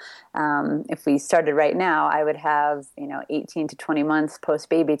now, if we started right now, I would have 18 to 20 months post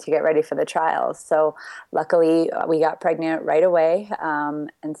baby to get ready for the trials. So luckily we got pregnant right away,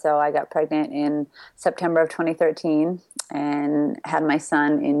 and so I got pregnant in September of 2013 and had my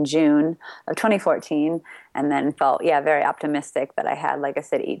son in June of 2014, and then felt, very optimistic that I had, like I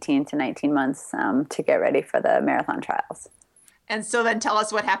said, 18 to 19 months to get ready for the marathon trials. And so then tell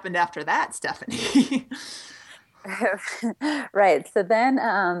us what happened after that, Stephanie. Right. So then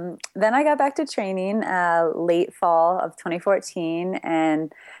I got back to training late fall of 2014,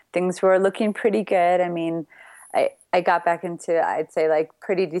 and things were looking pretty good. I mean, I got back into, I'd say, like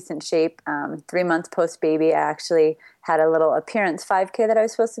pretty decent shape. 3 months post baby, I actually had a little appearance 5K that I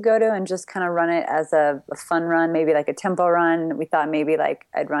was supposed to go to and just kind of run it as a fun run, maybe like a tempo run. We thought maybe like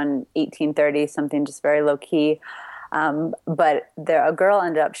I'd run 18:30, something just very low key. But a girl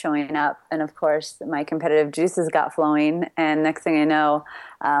ended up showing up, and of course my competitive juices got flowing, and next thing I know,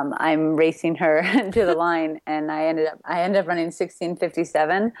 I'm racing her to the line, and I ended up running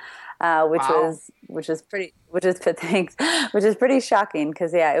 16:57, which is pretty shocking,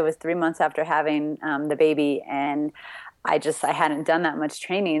 because it was 3 months after having the baby, and I hadn't done that much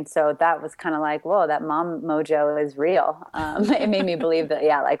training. So that was kind of like, whoa, that mom mojo is real. It made me believe that,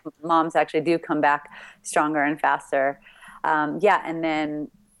 like moms actually do come back stronger and faster. And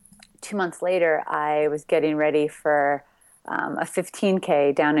then 2 months later, I was getting ready for a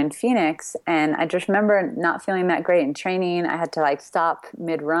 15K down in Phoenix. And I just remember not feeling that great in training. I had to like stop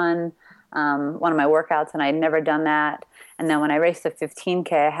mid-run, one of my workouts, and I'd never done that. And then when I raced the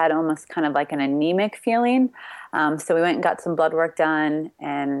 15K, I had almost kind of like an anemic feeling. So we went and got some blood work done,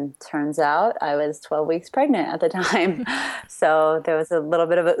 and turns out I was 12 weeks pregnant at the time. So there was a little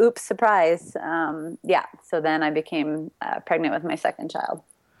bit of a oops surprise. So then I became pregnant with my second child.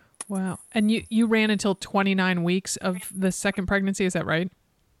 Wow. And you ran until 29 weeks of the second pregnancy, is that right?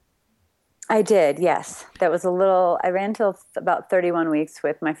 I did, yes. I ran till about 31 weeks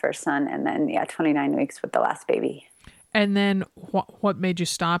with my first son, and then 29 weeks with the last baby. And then what made you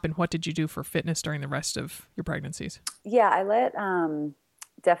stop, and what did you do for fitness during the rest of your pregnancies? Yeah, I let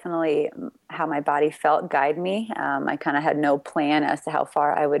definitely how my body felt guide me. I kind of had no plan as to how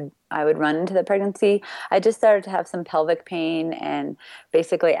far I would run into the pregnancy. I just started to have some pelvic pain, and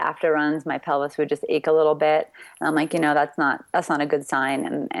basically after runs, my pelvis would just ache a little bit. And I'm like, that's not a good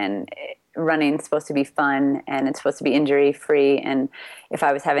sign. And running's supposed to be fun, and it's supposed to be injury free. And if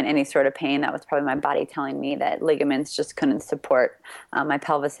I was having any sort of pain, that was probably my body telling me that ligaments just couldn't support my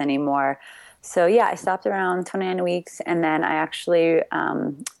pelvis anymore. So I stopped around 29 weeks, and then I actually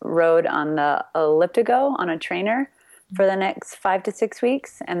rode on the elliptigo on a trainer for the next 5 to 6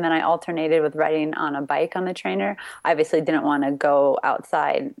 weeks, and then I alternated with riding on a bike on the trainer. I obviously didn't want to go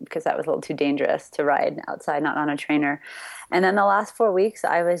outside because that was a little too dangerous to ride outside, not on a trainer. And then the last 4 weeks,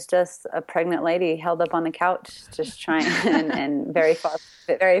 I was just a pregnant lady held up on the couch, just trying, and very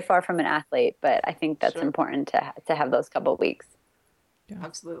far from an athlete. But I think that's important to have those couple of weeks. Yeah.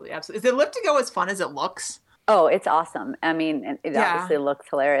 Absolutely. Is the elliptigo as fun as it looks? Oh, it's awesome. I mean, it obviously looks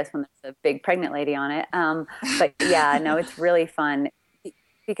hilarious when there's a big pregnant lady on it. But yeah, no, it's really fun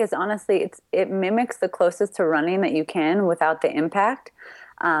because honestly, it mimics the closest to running that you can without the impact.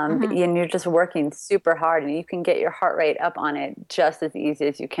 And you're just working super hard, and you can get your heart rate up on it just as easy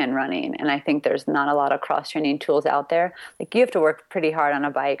as you can running. And I think there's not a lot of cross training tools out there. Like, you have to work pretty hard on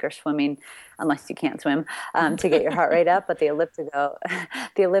a bike or swimming, unless you can't swim, to get your heart rate up. But the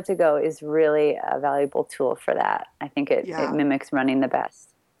elliptigo is really a valuable tool for that. I think it mimics running the best.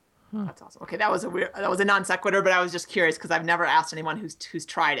 That's awesome. Okay, that was a non sequitur, but I was just curious because I've never asked anyone who's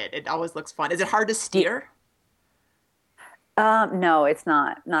tried it. It always looks fun. Is it hard to steer? No, it's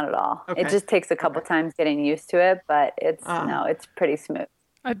not at all. Okay. It just takes a couple times getting used to it, but it's pretty smooth.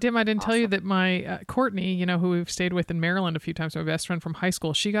 Dim, I didn't tell you that my Courtney, who we've stayed with in Maryland a few times, my best friend from high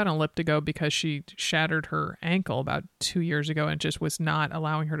school, she got an elliptigo because she shattered her ankle about 2 years ago and just was not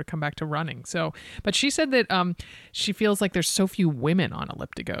allowing her to come back to running. So, but she said that she feels like there's so few women on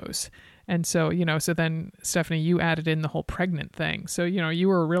elliptigos. And so, so then, Stephanie, you added in the whole pregnant thing. So, you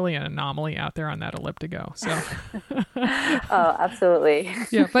were really an anomaly out there on that elliptigo. So, oh, absolutely.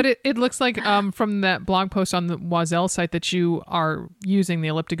 Yeah, but it looks like from that blog post on the Oiselle site that you are using the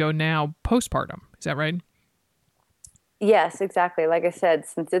elliptigo now postpartum. Is that right? Yes, exactly. Like I said,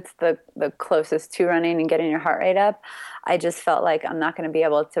 since it's the closest to running and getting your heart rate up, I just felt like I'm not going to be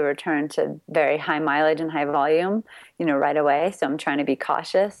able to return to very high mileage and high volume, right away. So I'm trying to be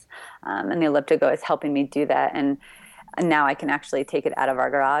cautious. And the elliptigo is helping me do that. And now I can actually take it out of our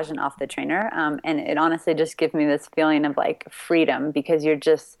garage and off the trainer. And it honestly just gives me this feeling of like freedom, because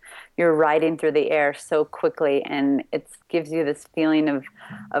you're riding through the air so quickly, and it gives you this feeling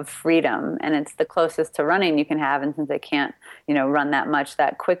of freedom. And it's the closest to running you can have. And since I can't, run that much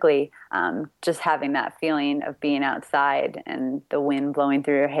that quickly, just having that feeling of being outside and the wind blowing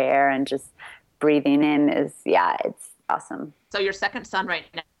through your hair and just breathing in it's awesome. So your second son right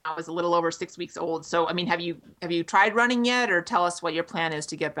now is a little over 6 weeks old. So, I mean, have you tried running yet, or tell us what your plan is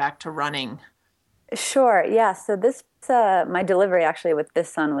to get back to running? Sure. Yeah. So my delivery actually with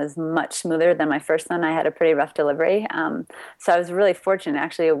this son was much smoother than my first son. I had a pretty rough delivery. So I was really fortunate.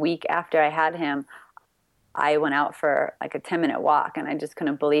 Actually, a week after I had him, I went out for like a 10-minute walk, and I just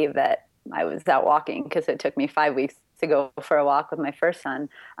couldn't believe that I was out walking, because it took me 5 weeks to go for a walk with my first son.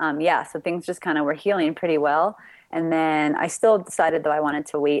 So things just kind of were healing pretty well. And then I still decided, though, I wanted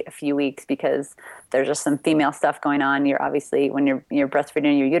to wait a few weeks because there's just some female stuff going on. You're obviously, when you're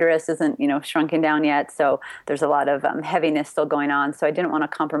breastfeeding, your uterus isn't, shrunken down yet. So there's a lot of heaviness still going on. So I didn't want to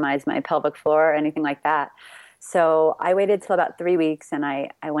compromise my pelvic floor or anything like that. So I waited till about 3 weeks, and I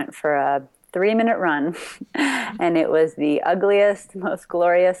went for a 3-minute run, and it was the ugliest, most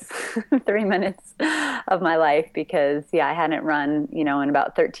glorious 3 minutes of my life, because I hadn't run, in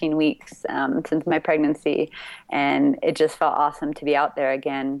about 13 weeks since my pregnancy, and it just felt awesome to be out there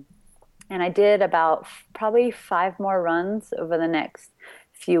again. And I did about probably 5 more runs over the next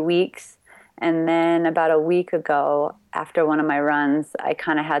few weeks. And then about a week ago, after one of my runs, I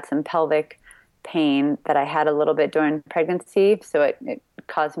kind of had some pelvic pain that I had a little bit during pregnancy. So it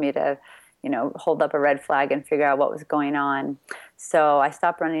caused me to hold up a red flag and figure out what was going on. So I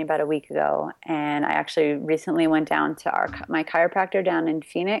stopped running about a week ago, and I actually recently went down to my chiropractor down in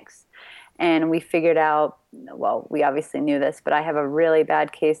Phoenix, and we figured out, well, we obviously knew this, but I have a really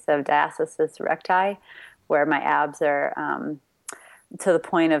bad case of diastasis recti, where my abs are to the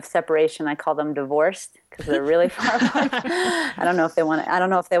point of separation. I call them divorced because they're really far apart. I don't know if they want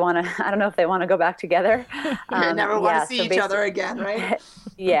to go back together. They never want to see each other again, right?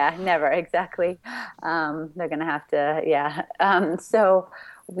 Yeah, never. Exactly. They're going to have to, yeah.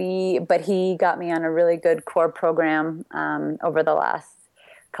 But he got me on a really good core program over the last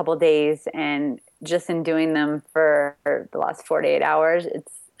couple of days, and just in doing them for the last 48 hours,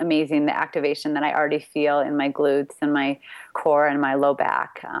 it's amazing the activation that I already feel in my glutes and my core and my low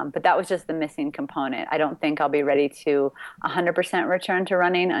back. But that was just the missing component. I don't think I'll be ready to 100% return to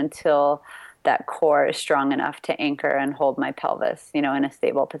running until that core is strong enough to anchor and hold my pelvis, in a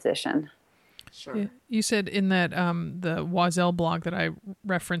stable position. Sure. Yeah, you said in that the Oiselle blog that I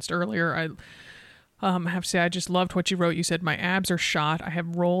referenced earlier, I have to say I just loved what you wrote. You said, my abs are shot. I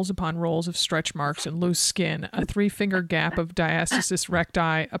have rolls upon rolls of stretch marks and loose skin, a 3-finger gap of diastasis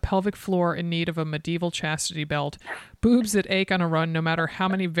recti, a pelvic floor in need of a medieval chastity belt, boobs that ache on a run no matter how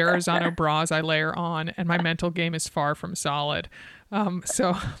many Verrazano bras I layer on, and my mental game is far from solid.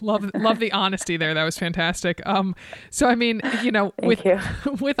 So love the honesty there. That was fantastic. So I mean,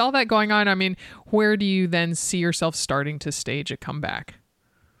 with all that going on, I mean, where do you then see yourself starting to stage a comeback?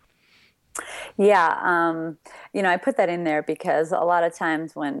 Yeah, I put that in there because a lot of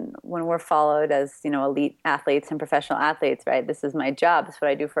times when we're followed as, elite athletes and professional athletes, right? This is my job. This is what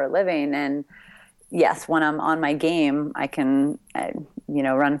I do for a living. And yes, when I'm on my game, I can,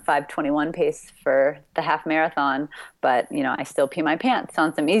 run 5:21 pace for the half marathon, but I still pee my pants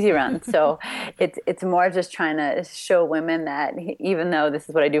on some easy runs. So it's more just trying to show women that even though this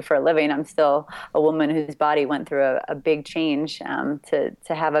is what I do for a living, I'm still a woman whose body went through a big change to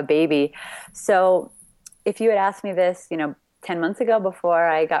have a baby. So if you had asked me this, 10 months ago before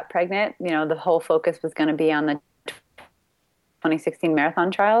I got pregnant, the whole focus was going to be on the 2016 marathon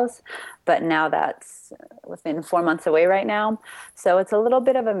trials, but now that's within 4 months away right now. So it's a little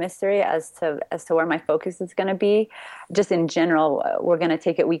bit of a mystery as to where my focus is going to be. Just in general, we're going to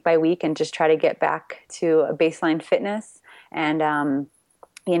take it week by week and just try to get back to a baseline fitness. And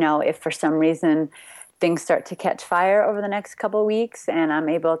if for some reason things start to catch fire over the next couple of weeks and I'm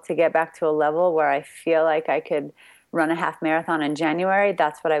able to get back to a level where I feel like I could run a half marathon in January,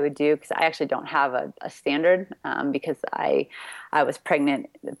 that's what I would do, because I actually don't have a standard because I was pregnant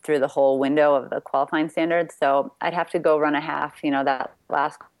through the whole window of the qualifying standard. So I'd have to go run a half, that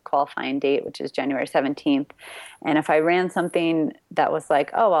last qualifying date, which is January 17th. And if I ran something that was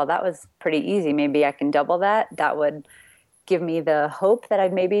like, oh, well, that was pretty easy, maybe I can double that, that would give me the hope that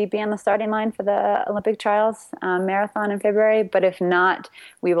I'd maybe be on the starting line for the Olympic trials marathon in February. But if not,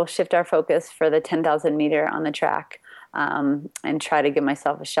 we will shift our focus for the 10,000 meter on the track and try to give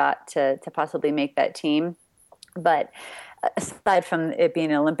myself a shot to possibly make that team. But aside from it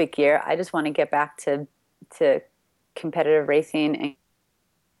being an Olympic year, I just want to get back to competitive racing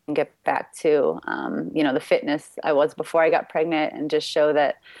and get back to the fitness I was before I got pregnant, and just show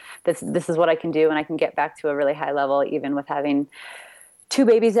that this is what I can do, and I can get back to a really high level even with having 2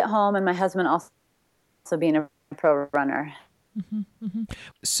 babies at home and my husband also being a pro runner. Mm-hmm, mm-hmm.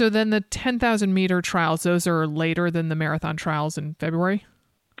 So then the 10,000 meter trials, those are later than the marathon trials in February?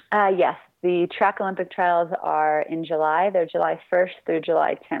 Yes. The track Olympic trials are in July. They're July 1st through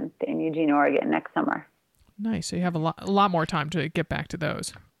July 10th in Eugene, Oregon next summer. Nice. So you have a lot more time to get back to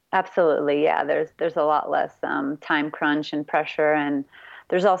those. Absolutely. Yeah. There's a lot less time crunch and pressure, and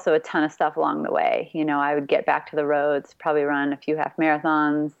there's also a ton of stuff along the way. I would get back to the roads, probably run a few half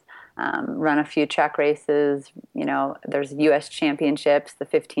marathons, run a few track races. There's U.S. championships, the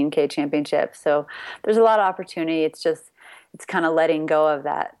 15K championships. So there's a lot of opportunity. It's kind of letting go of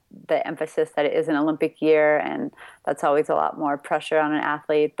the emphasis that it is an Olympic year, and that's always a lot more pressure on an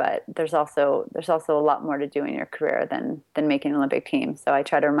athlete. But there's also a lot more to do in your career than making an Olympic team. So I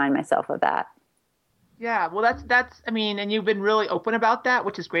try to remind myself of that. Yeah, well, that's. I mean, and you've been really open about that,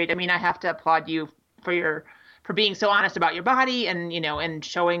 which is great. I mean, I have to applaud you for being so honest about your body, and and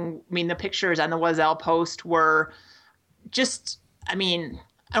showing. I mean, the pictures on the Wazelle post were just. I mean,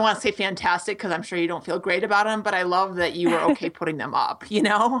 I don't want to say fantastic because I'm sure you don't feel great about them, but I love that you were okay putting them up.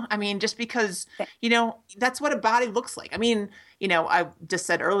 I mean, just because that's what a body looks like. I mean, I just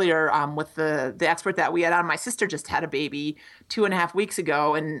said earlier with the expert that we had on, my sister just had a baby 2.5 weeks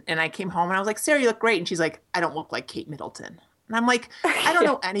ago, and I came home and I was like, Sarah, you look great. And she's like, I don't look like Kate Middleton. And I'm like, I don't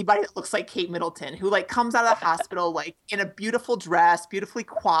know anybody that looks like Kate Middleton, who comes out of the hospital in a beautiful dress, beautifully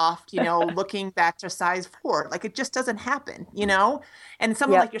coiffed, looking back to size 4. It just doesn't happen, And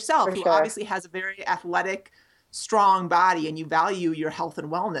someone like yourself, who obviously has a very athletic, strong body, and you value your health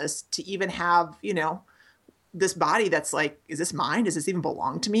and wellness, to even have, this body that's is this mine? Does this even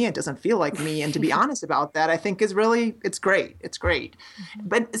belong to me? It doesn't feel like me. And to be honest about that, I think is really, it's great. It's great. Mm-hmm.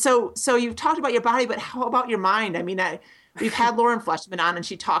 But so you've talked about your body, but how about your mind? I mean, we've had Lauren Fleshman on, and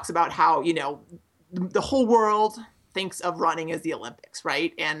she talks about how, the whole world thinks of running as the Olympics,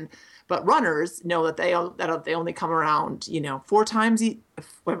 right? But runners know that they only come around, 4 times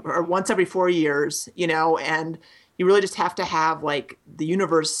or once every 4 years, and you really just have to have the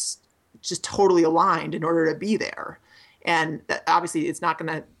universe just totally aligned in order to be there. And obviously it's not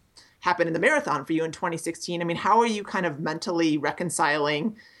going to happen in the marathon for you in 2016. I mean, how are you kind of mentally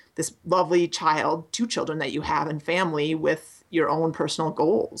reconciling this lovely 2 children that you have and family with your own personal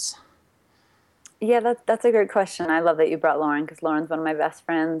goals? Yeah, that's a great question. I love that you brought Lauren, because Lauren's one of my best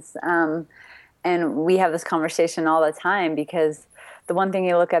friends. And we have this conversation all the time, because the one thing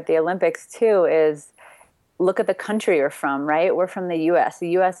you look at the Olympics too is look at the country you're from, right? We're from the U.S. The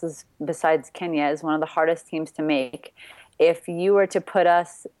U.S. is, besides Kenya, is one of the hardest teams to make. If you were to put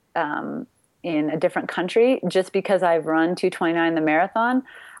us in a different country, just because I've run 2:29 the marathon,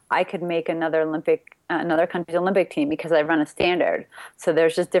 I could make another Olympic another country's Olympic team because I run a standard. So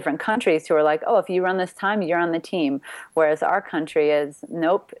there's just different countries who are like, oh, if you run this time, you're on the team. Whereas our country is,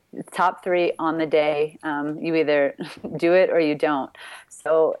 nope, top 3 on the day. You either do it or you don't.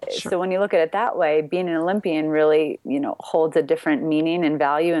 So, Sure. so when you look at it that way, being an Olympian really, holds a different meaning and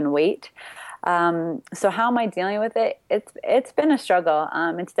value and weight. So how am I dealing with it? It's been a struggle.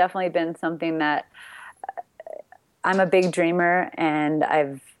 It's definitely been something that I'm a big dreamer, and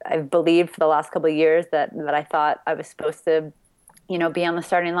I've believed for the last couple of years that I thought I was supposed to, be on the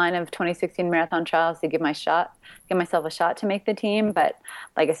starting line of 2016 marathon trials to give myself a shot to make the team. But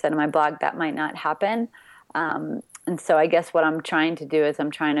like I said in my blog, that might not happen. And so I guess what I'm trying to do is I'm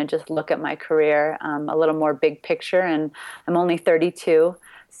trying to just look at my career a little more big picture. And I'm only 32,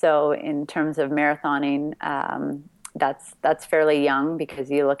 so in terms of marathoning, that's fairly young, because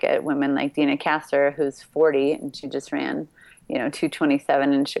you look at women like Dina Castor, who's 40, and she just ran,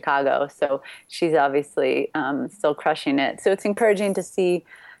 2:27 in Chicago. So she's obviously still crushing it. So it's encouraging to see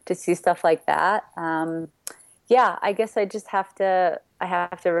stuff like that. Yeah, I guess I have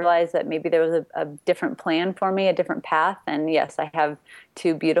to realize that maybe there was a different plan for me, a different path. And yes, I have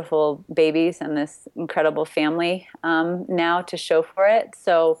 2 beautiful babies and this incredible family now to show for it.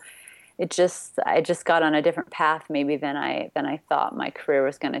 So I just got on a different path maybe than I thought my career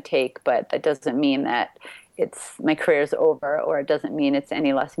was going to take. But that doesn't mean that my career is over, or it doesn't mean it's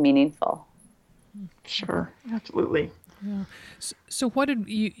any less meaningful. Sure, absolutely. Yeah. So what did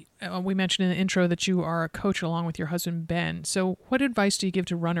you, we mentioned in the intro that you are a coach along with your husband, Ben. So what advice do you give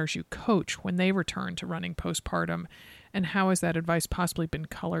to runners you coach when they return to running postpartum? And how has that advice possibly been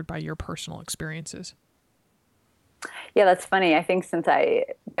colored by your personal experiences? Yeah, that's funny. I think since I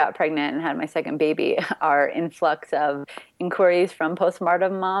got pregnant and had my second baby, our influx of inquiries from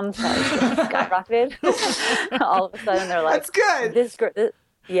postpartum moms has skyrocketed. All of a sudden, they're like, "That's good." This girl,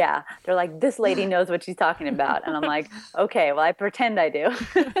 yeah, they're like, this lady knows what she's talking about. And I'm like, okay, well, I pretend I do.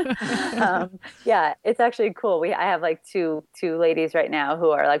 Yeah, it's actually cool. I have like two ladies right now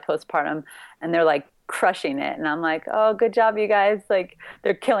who are like postpartum, and they're like crushing it. And I'm like, oh, good job, you guys. Like,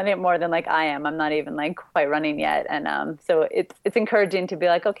 they're killing it more than like I am. I'm not even like quite running yet. And so it's encouraging to be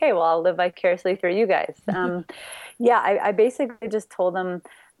like, okay, well, I'll live vicariously through you guys. Yeah, I basically just told them,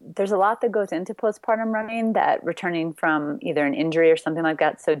 there's a lot that goes into postpartum running, that returning from either an injury or something like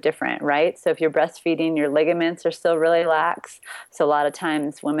that's so different, right? So if you're breastfeeding, your ligaments are still really lax. So a lot of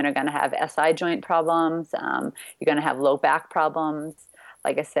times women are going to have SI joint problems. You're going to have low back problems.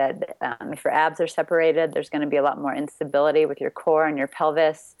 Like I said, if your abs are separated, there's going to be a lot more instability with your core and your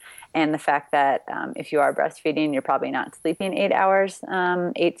pelvis. And the fact that if you are breastfeeding, you're probably not sleeping 8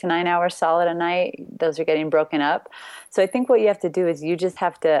 to 9 hours solid a night. Those are getting broken up. So I think what you have to do is you just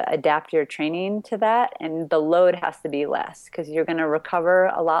have to adapt your training to that. And the load has to be less, because you're going to recover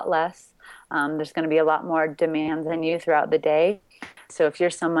a lot less. There's going to be a lot more demands on you throughout the day. So if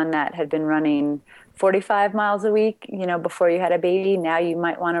you're someone that had been running 45 miles a week, before you had a baby, now you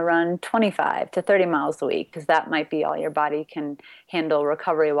might want to run 25 to 30 miles a week, because that might be all your body can handle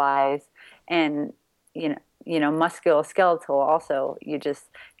recovery wise. And, musculoskeletal also,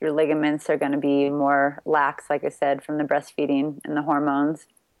 your ligaments are going to be more lax, like I said, from the breastfeeding and the hormones.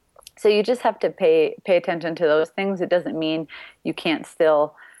 So you just have to pay attention to those things. It doesn't mean you can't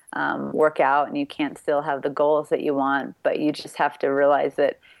still work out and you can't still have the goals that you want, but you just have to realize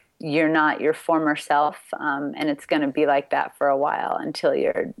that you're not your former self, and it's going to be like that for a while, until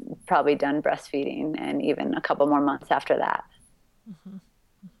you're probably done breastfeeding, and even a couple more months after that. Mm-hmm.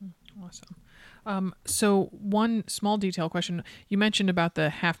 Mm-hmm. Awesome. So one small detail question, you mentioned about the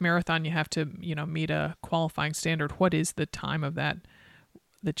half marathon, you have to, meet a qualifying standard. What is the time of that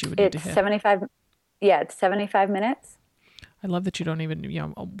you would need to hit? 75. Yeah, it's 75 minutes. I love that you don't even,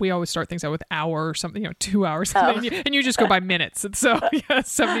 we always start things out with hour or something, 2 hours, Oh. and you just go by minutes. And so,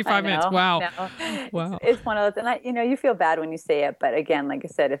 75 minutes. Wow. No. Wow. It's one of those, and you feel bad when you say it, but again, like I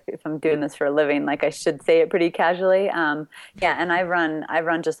said, if I'm doing this for a living, like I should say it pretty casually. Yeah, and I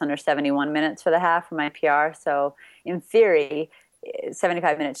run just under 71 minutes for the half for my PR. So in theory,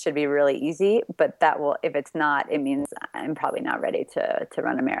 75 minutes should be really easy, but if it's not, it means I'm probably not ready to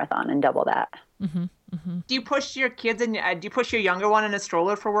run a marathon and double that. Mm-hmm. Mm-hmm. Do you push your kids and do you push your younger one in a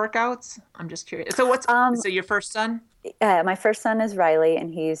stroller for workouts? I'm just curious. So so your first son? My first son is Riley,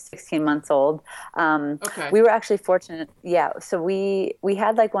 and he's 16 months old. Okay. We were actually fortunate. Yeah. So we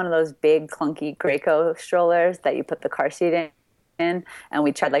had like one of those big clunky Graco strollers that you put the car seat in, and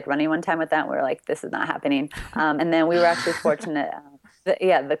we tried like running one time with that. And we were like, this is not happening. And then we were actually fortunate.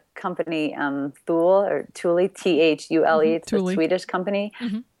 the company Thule, Thule, it's Thule. a Swedish company.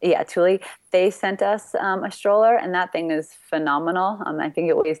 Yeah, Thule. They sent us a stroller, and that thing is phenomenal. I think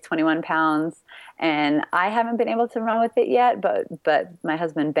it weighs 21 pounds, and I haven't been able to run with it yet, but my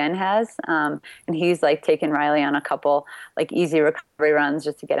husband Ben has, and he's like taken Riley on a couple like easy recovery runs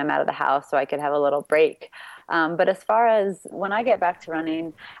just to get him out of the house so I could have a little break. But as far as when I get back to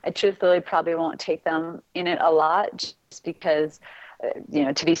running, I truthfully probably won't take them in it a lot just because,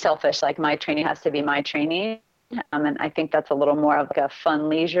 to be selfish, like my training has to be my training. And I think that's a little more of like a fun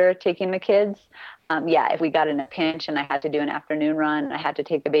leisure taking the kids. If we got in a pinch and I had to do an afternoon run, I had to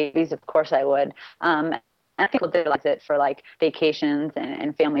take the babies, of course I would. And I think we'll utilize it for like vacations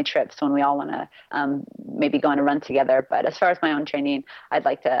and family trips when we all want to maybe go on a run together. But as far as my own training, I'd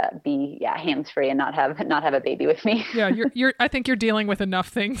like to be hands-free and not have a baby with me. Yeah, I think you're dealing with enough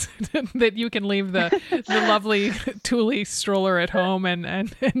things that you can leave the lovely Thule stroller at home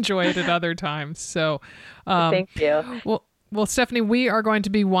and enjoy it at other times. So thank you. Well, Stephanie, we are going to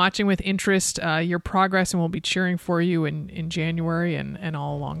be watching with interest your progress, and we'll be cheering for you in January and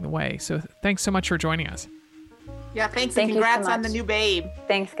all along the way. So thanks so much for joining us. Yeah, thanks. Thank and congrats you so on the new babe.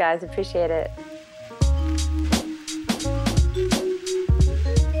 Thanks, guys. Appreciate it.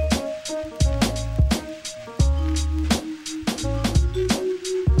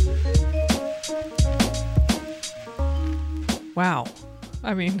 Wow.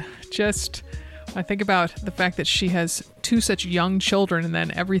 I mean, I think about the fact that she has two such young children and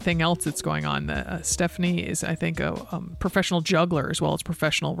then everything else that's going on. Stephanie is, I think, a professional juggler as well as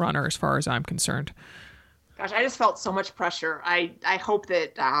professional runner as far as I'm concerned. Gosh, I just felt so much pressure. I hope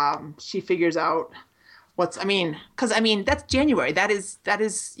that she figures out because that's January. That is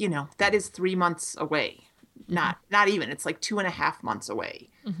 3 months away. Not even. It's like 2.5 months away.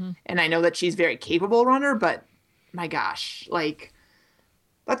 Mm-hmm. And I know that she's a very capable runner, but my gosh, like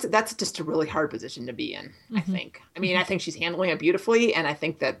that's just a really hard position to be in, mm-hmm. I think. I mean, I think she's handling it beautifully, and I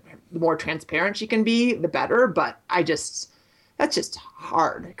think that the more transparent she can be, the better. But that's just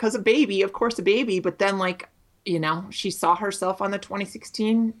hard because a baby, but then she saw herself on the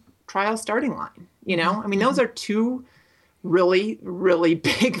 2016 trial starting line, I mean, those are two really, really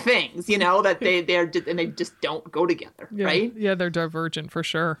big things, that they just don't go together. Yeah. Right. Yeah. They're divergent for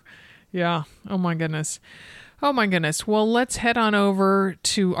sure. Yeah. Oh my goodness. Well, let's head on over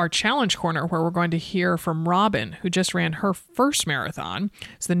to our challenge corner where we're going to hear from Robin, who just ran her first marathon.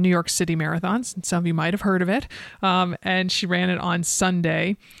 It's the New York City Marathon. Some of you might have heard of it. And she ran it on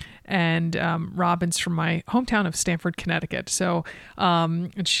Sunday. And Robin's from my hometown of Stamford, Connecticut. So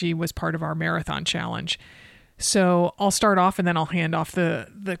she was part of our marathon challenge. So I'll start off and then I'll hand off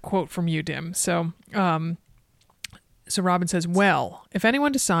the quote from you, Dim. So Robin says, well, if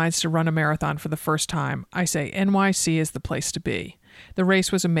anyone decides to run a marathon for the first time, I say NYC is the place to be. The race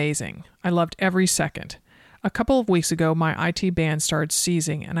was amazing. I loved every second. A couple of weeks ago, my IT band started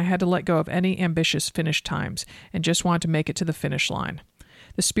seizing, and I had to let go of any ambitious finish times and just wanted to make it to the finish line.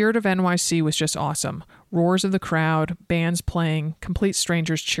 The spirit of NYC was just awesome. Roars of the crowd, bands playing, complete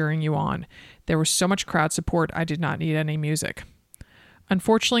strangers cheering you on. There was so much crowd support, I did not need any music.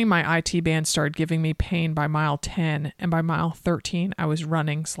 Unfortunately, my IT band started giving me pain by mile 10, and by mile 13, I was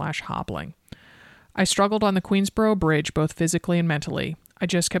running/hobbling. I struggled on the Queensboro Bridge both physically and mentally. I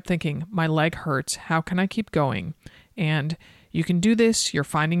just kept thinking, my leg hurts, how can I keep going? And, you can do this, you're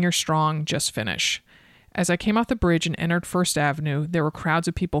finding you're strong, just finish. As I came off the bridge and entered First Avenue, there were crowds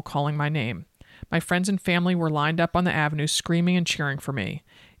of people calling my name. My friends and family were lined up on the avenue screaming and cheering for me.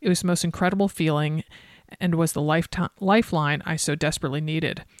 It was the most incredible feeling and was the lifeline I so desperately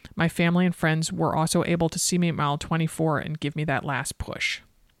needed. My family and friends were also able to see me at mile 24 and give me that last push.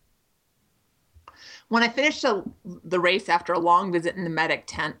 When I finished the race after a long visit in the medic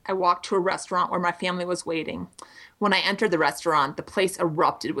tent, I walked to a restaurant where my family was waiting. When I entered the restaurant, the place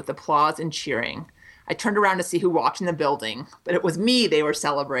erupted with applause and cheering. I turned around to see who walked in the building, but it was me they were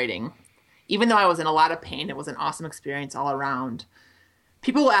celebrating. Even though I was in a lot of pain, it was an awesome experience all around.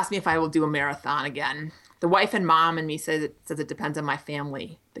 People will ask me if I will do a marathon again. The wife and mom in me says it depends on my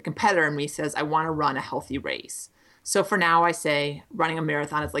family. The competitor in me says I want to run a healthy race. So for now, I say running a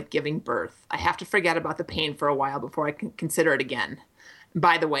marathon is like giving birth. I have to forget about the pain for a while before I can consider it again. And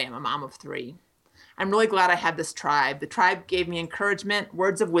by the way, I'm a mom of 3. I'm really glad I had this tribe. The tribe gave me encouragement,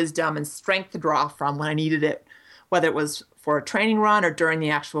 words of wisdom, and strength to draw from when I needed it, whether it was for a training run or during the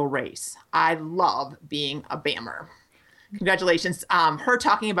actual race. I love being a BAMR. Congratulations. Her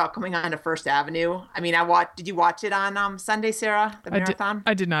talking about coming on to First Avenue. I mean, did you watch it on Sunday, Sarah, the marathon?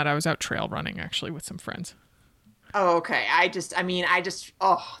 I did not. I was out trail running actually with some friends. Oh, okay.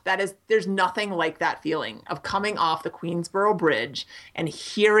 There's nothing like that feeling of coming off the Queensboro Bridge and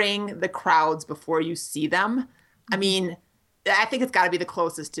hearing the crowds before you see them. I mean, I think it's got to be the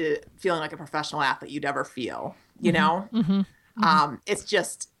closest to feeling like a professional athlete you'd ever feel, you know? It's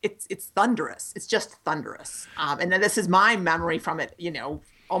just, it's thunderous. It's just thunderous. And then this is my memory from it,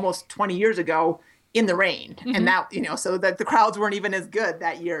 almost 20 years ago in the rain. And that, so that the crowds weren't even as good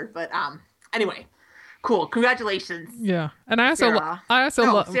that year. But anyway. Cool. Congratulations. Yeah. And I also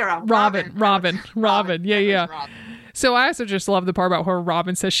love Sarah. Robin. Yeah. Robin. So I also just love the part about where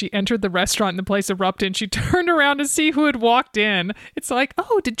Robin says she entered the restaurant and the place erupted and she turned around to see who had walked in. It's like,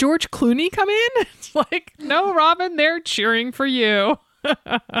 oh, did George Clooney come in? It's like, no, Robin, they're cheering for you.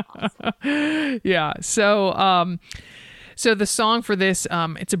 Awesome. Yeah. So the song for this,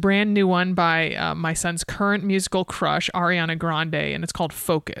 it's a brand new one by my son's current musical crush, Ariana Grande, and it's called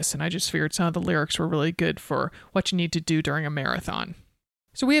Focus. And I just figured some of the lyrics were really good for what you need to do during a marathon.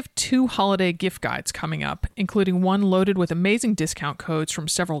 So we have 2 holiday gift guides coming up, including one loaded with amazing discount codes from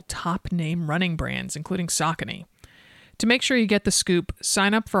several top name running brands, including Saucony. To make sure you get the scoop,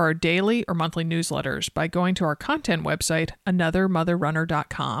 sign up for our daily or monthly newsletters by going to our content website,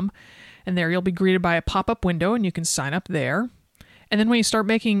 anothermotherrunner.com. And there you'll be greeted by a pop-up window and you can sign up there. And then when you start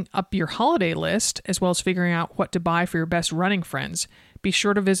making up your holiday list, as well as figuring out what to buy for your best running friends, be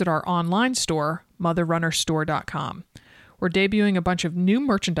sure to visit our online store, motherrunnerstore.com. We're debuting a bunch of new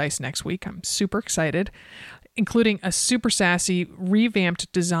merchandise next week. I'm super excited, including a super sassy,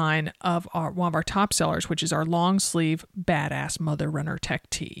 revamped design of one of our top sellers, which is our long sleeve badass Mother Runner Tech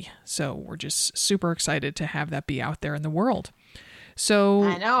Tee. So we're just super excited to have that be out there in the world. So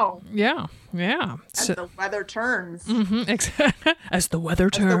I know. Yeah. As the weather turns. As the weather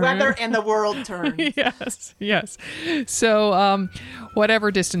turns. As the weather and the world turns. Yes. So whatever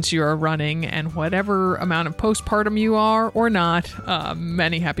distance you are running and whatever amount of postpartum you are or not,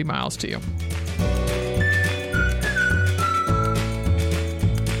 many happy miles to you.